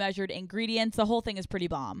 pre-measured ingredients. The whole thing is pretty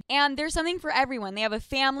bomb. And there's something for everyone. They have a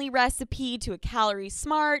family recipe to a calorie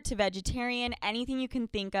smart to vegetarian. Anything you can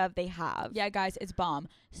think of, they have. Yeah, guys, it's bomb.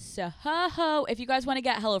 So if you guys want to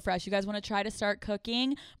get HelloFresh, you guys want to try to start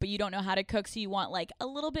cooking, but you don't know how to cook, so you want like a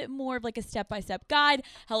little bit more of like a step-by-step guide,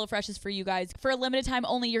 HelloFresh is for you guys. For a limited time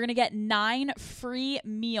only, you're going to get 9 free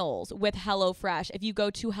meals with HelloFresh if you go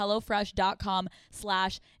to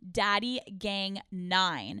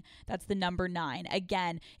hellofresh.com/daddygang9. That's the number 9.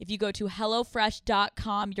 Again, if you go to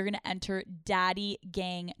hellofresh.com, you're going to enter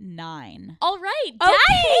daddygang9. All right,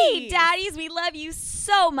 okay, daddies, we love you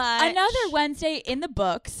so much. Another Wednesday in the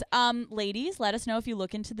books. Ladies, let us know if you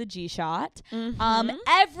look into the G-Shot.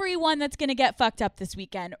 Everyone that's gonna get fucked up this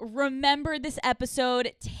weekend, remember this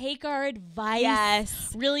episode, take our advice.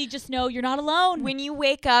 Yes. Really just know you're not alone. When you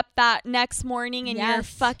wake up that next morning and you're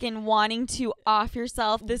fucking wanting to off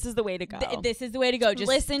yourself, this is the way to go. This is the way to go. Just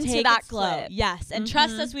listen to that clip. Yes. And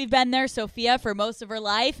trust us, we've been there, Sophia, for most of her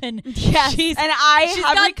life. And she's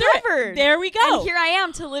have recovered. There we go. And here I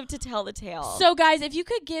am to live to tell the tale. So guys, if you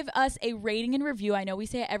could give us a rating and review, I know we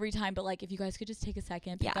say it every time, but like if you guys could just take a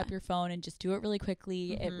second, pick up your phone and just do it really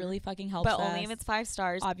quickly, it really fucking helps us. But only if it's 5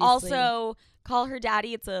 stars. Obviously. Also, call her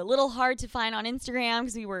daddy. It's a little hard to find on Instagram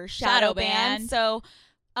because we were shadow banned. So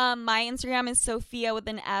my Instagram is Sophia with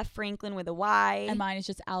an F, Franklin with a Y. And mine is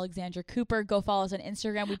just Alexandra Cooper. Go follow us on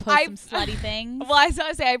Instagram. We post some slutty things. Well, I was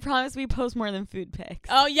going to say, I promise we post more than food pics.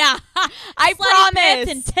 Oh, yeah. I promise.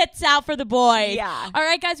 And tits out for the boys. Yeah. All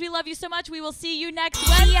right, guys, we love you so much. We will see you next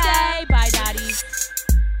Wednesday. Bye, daddy.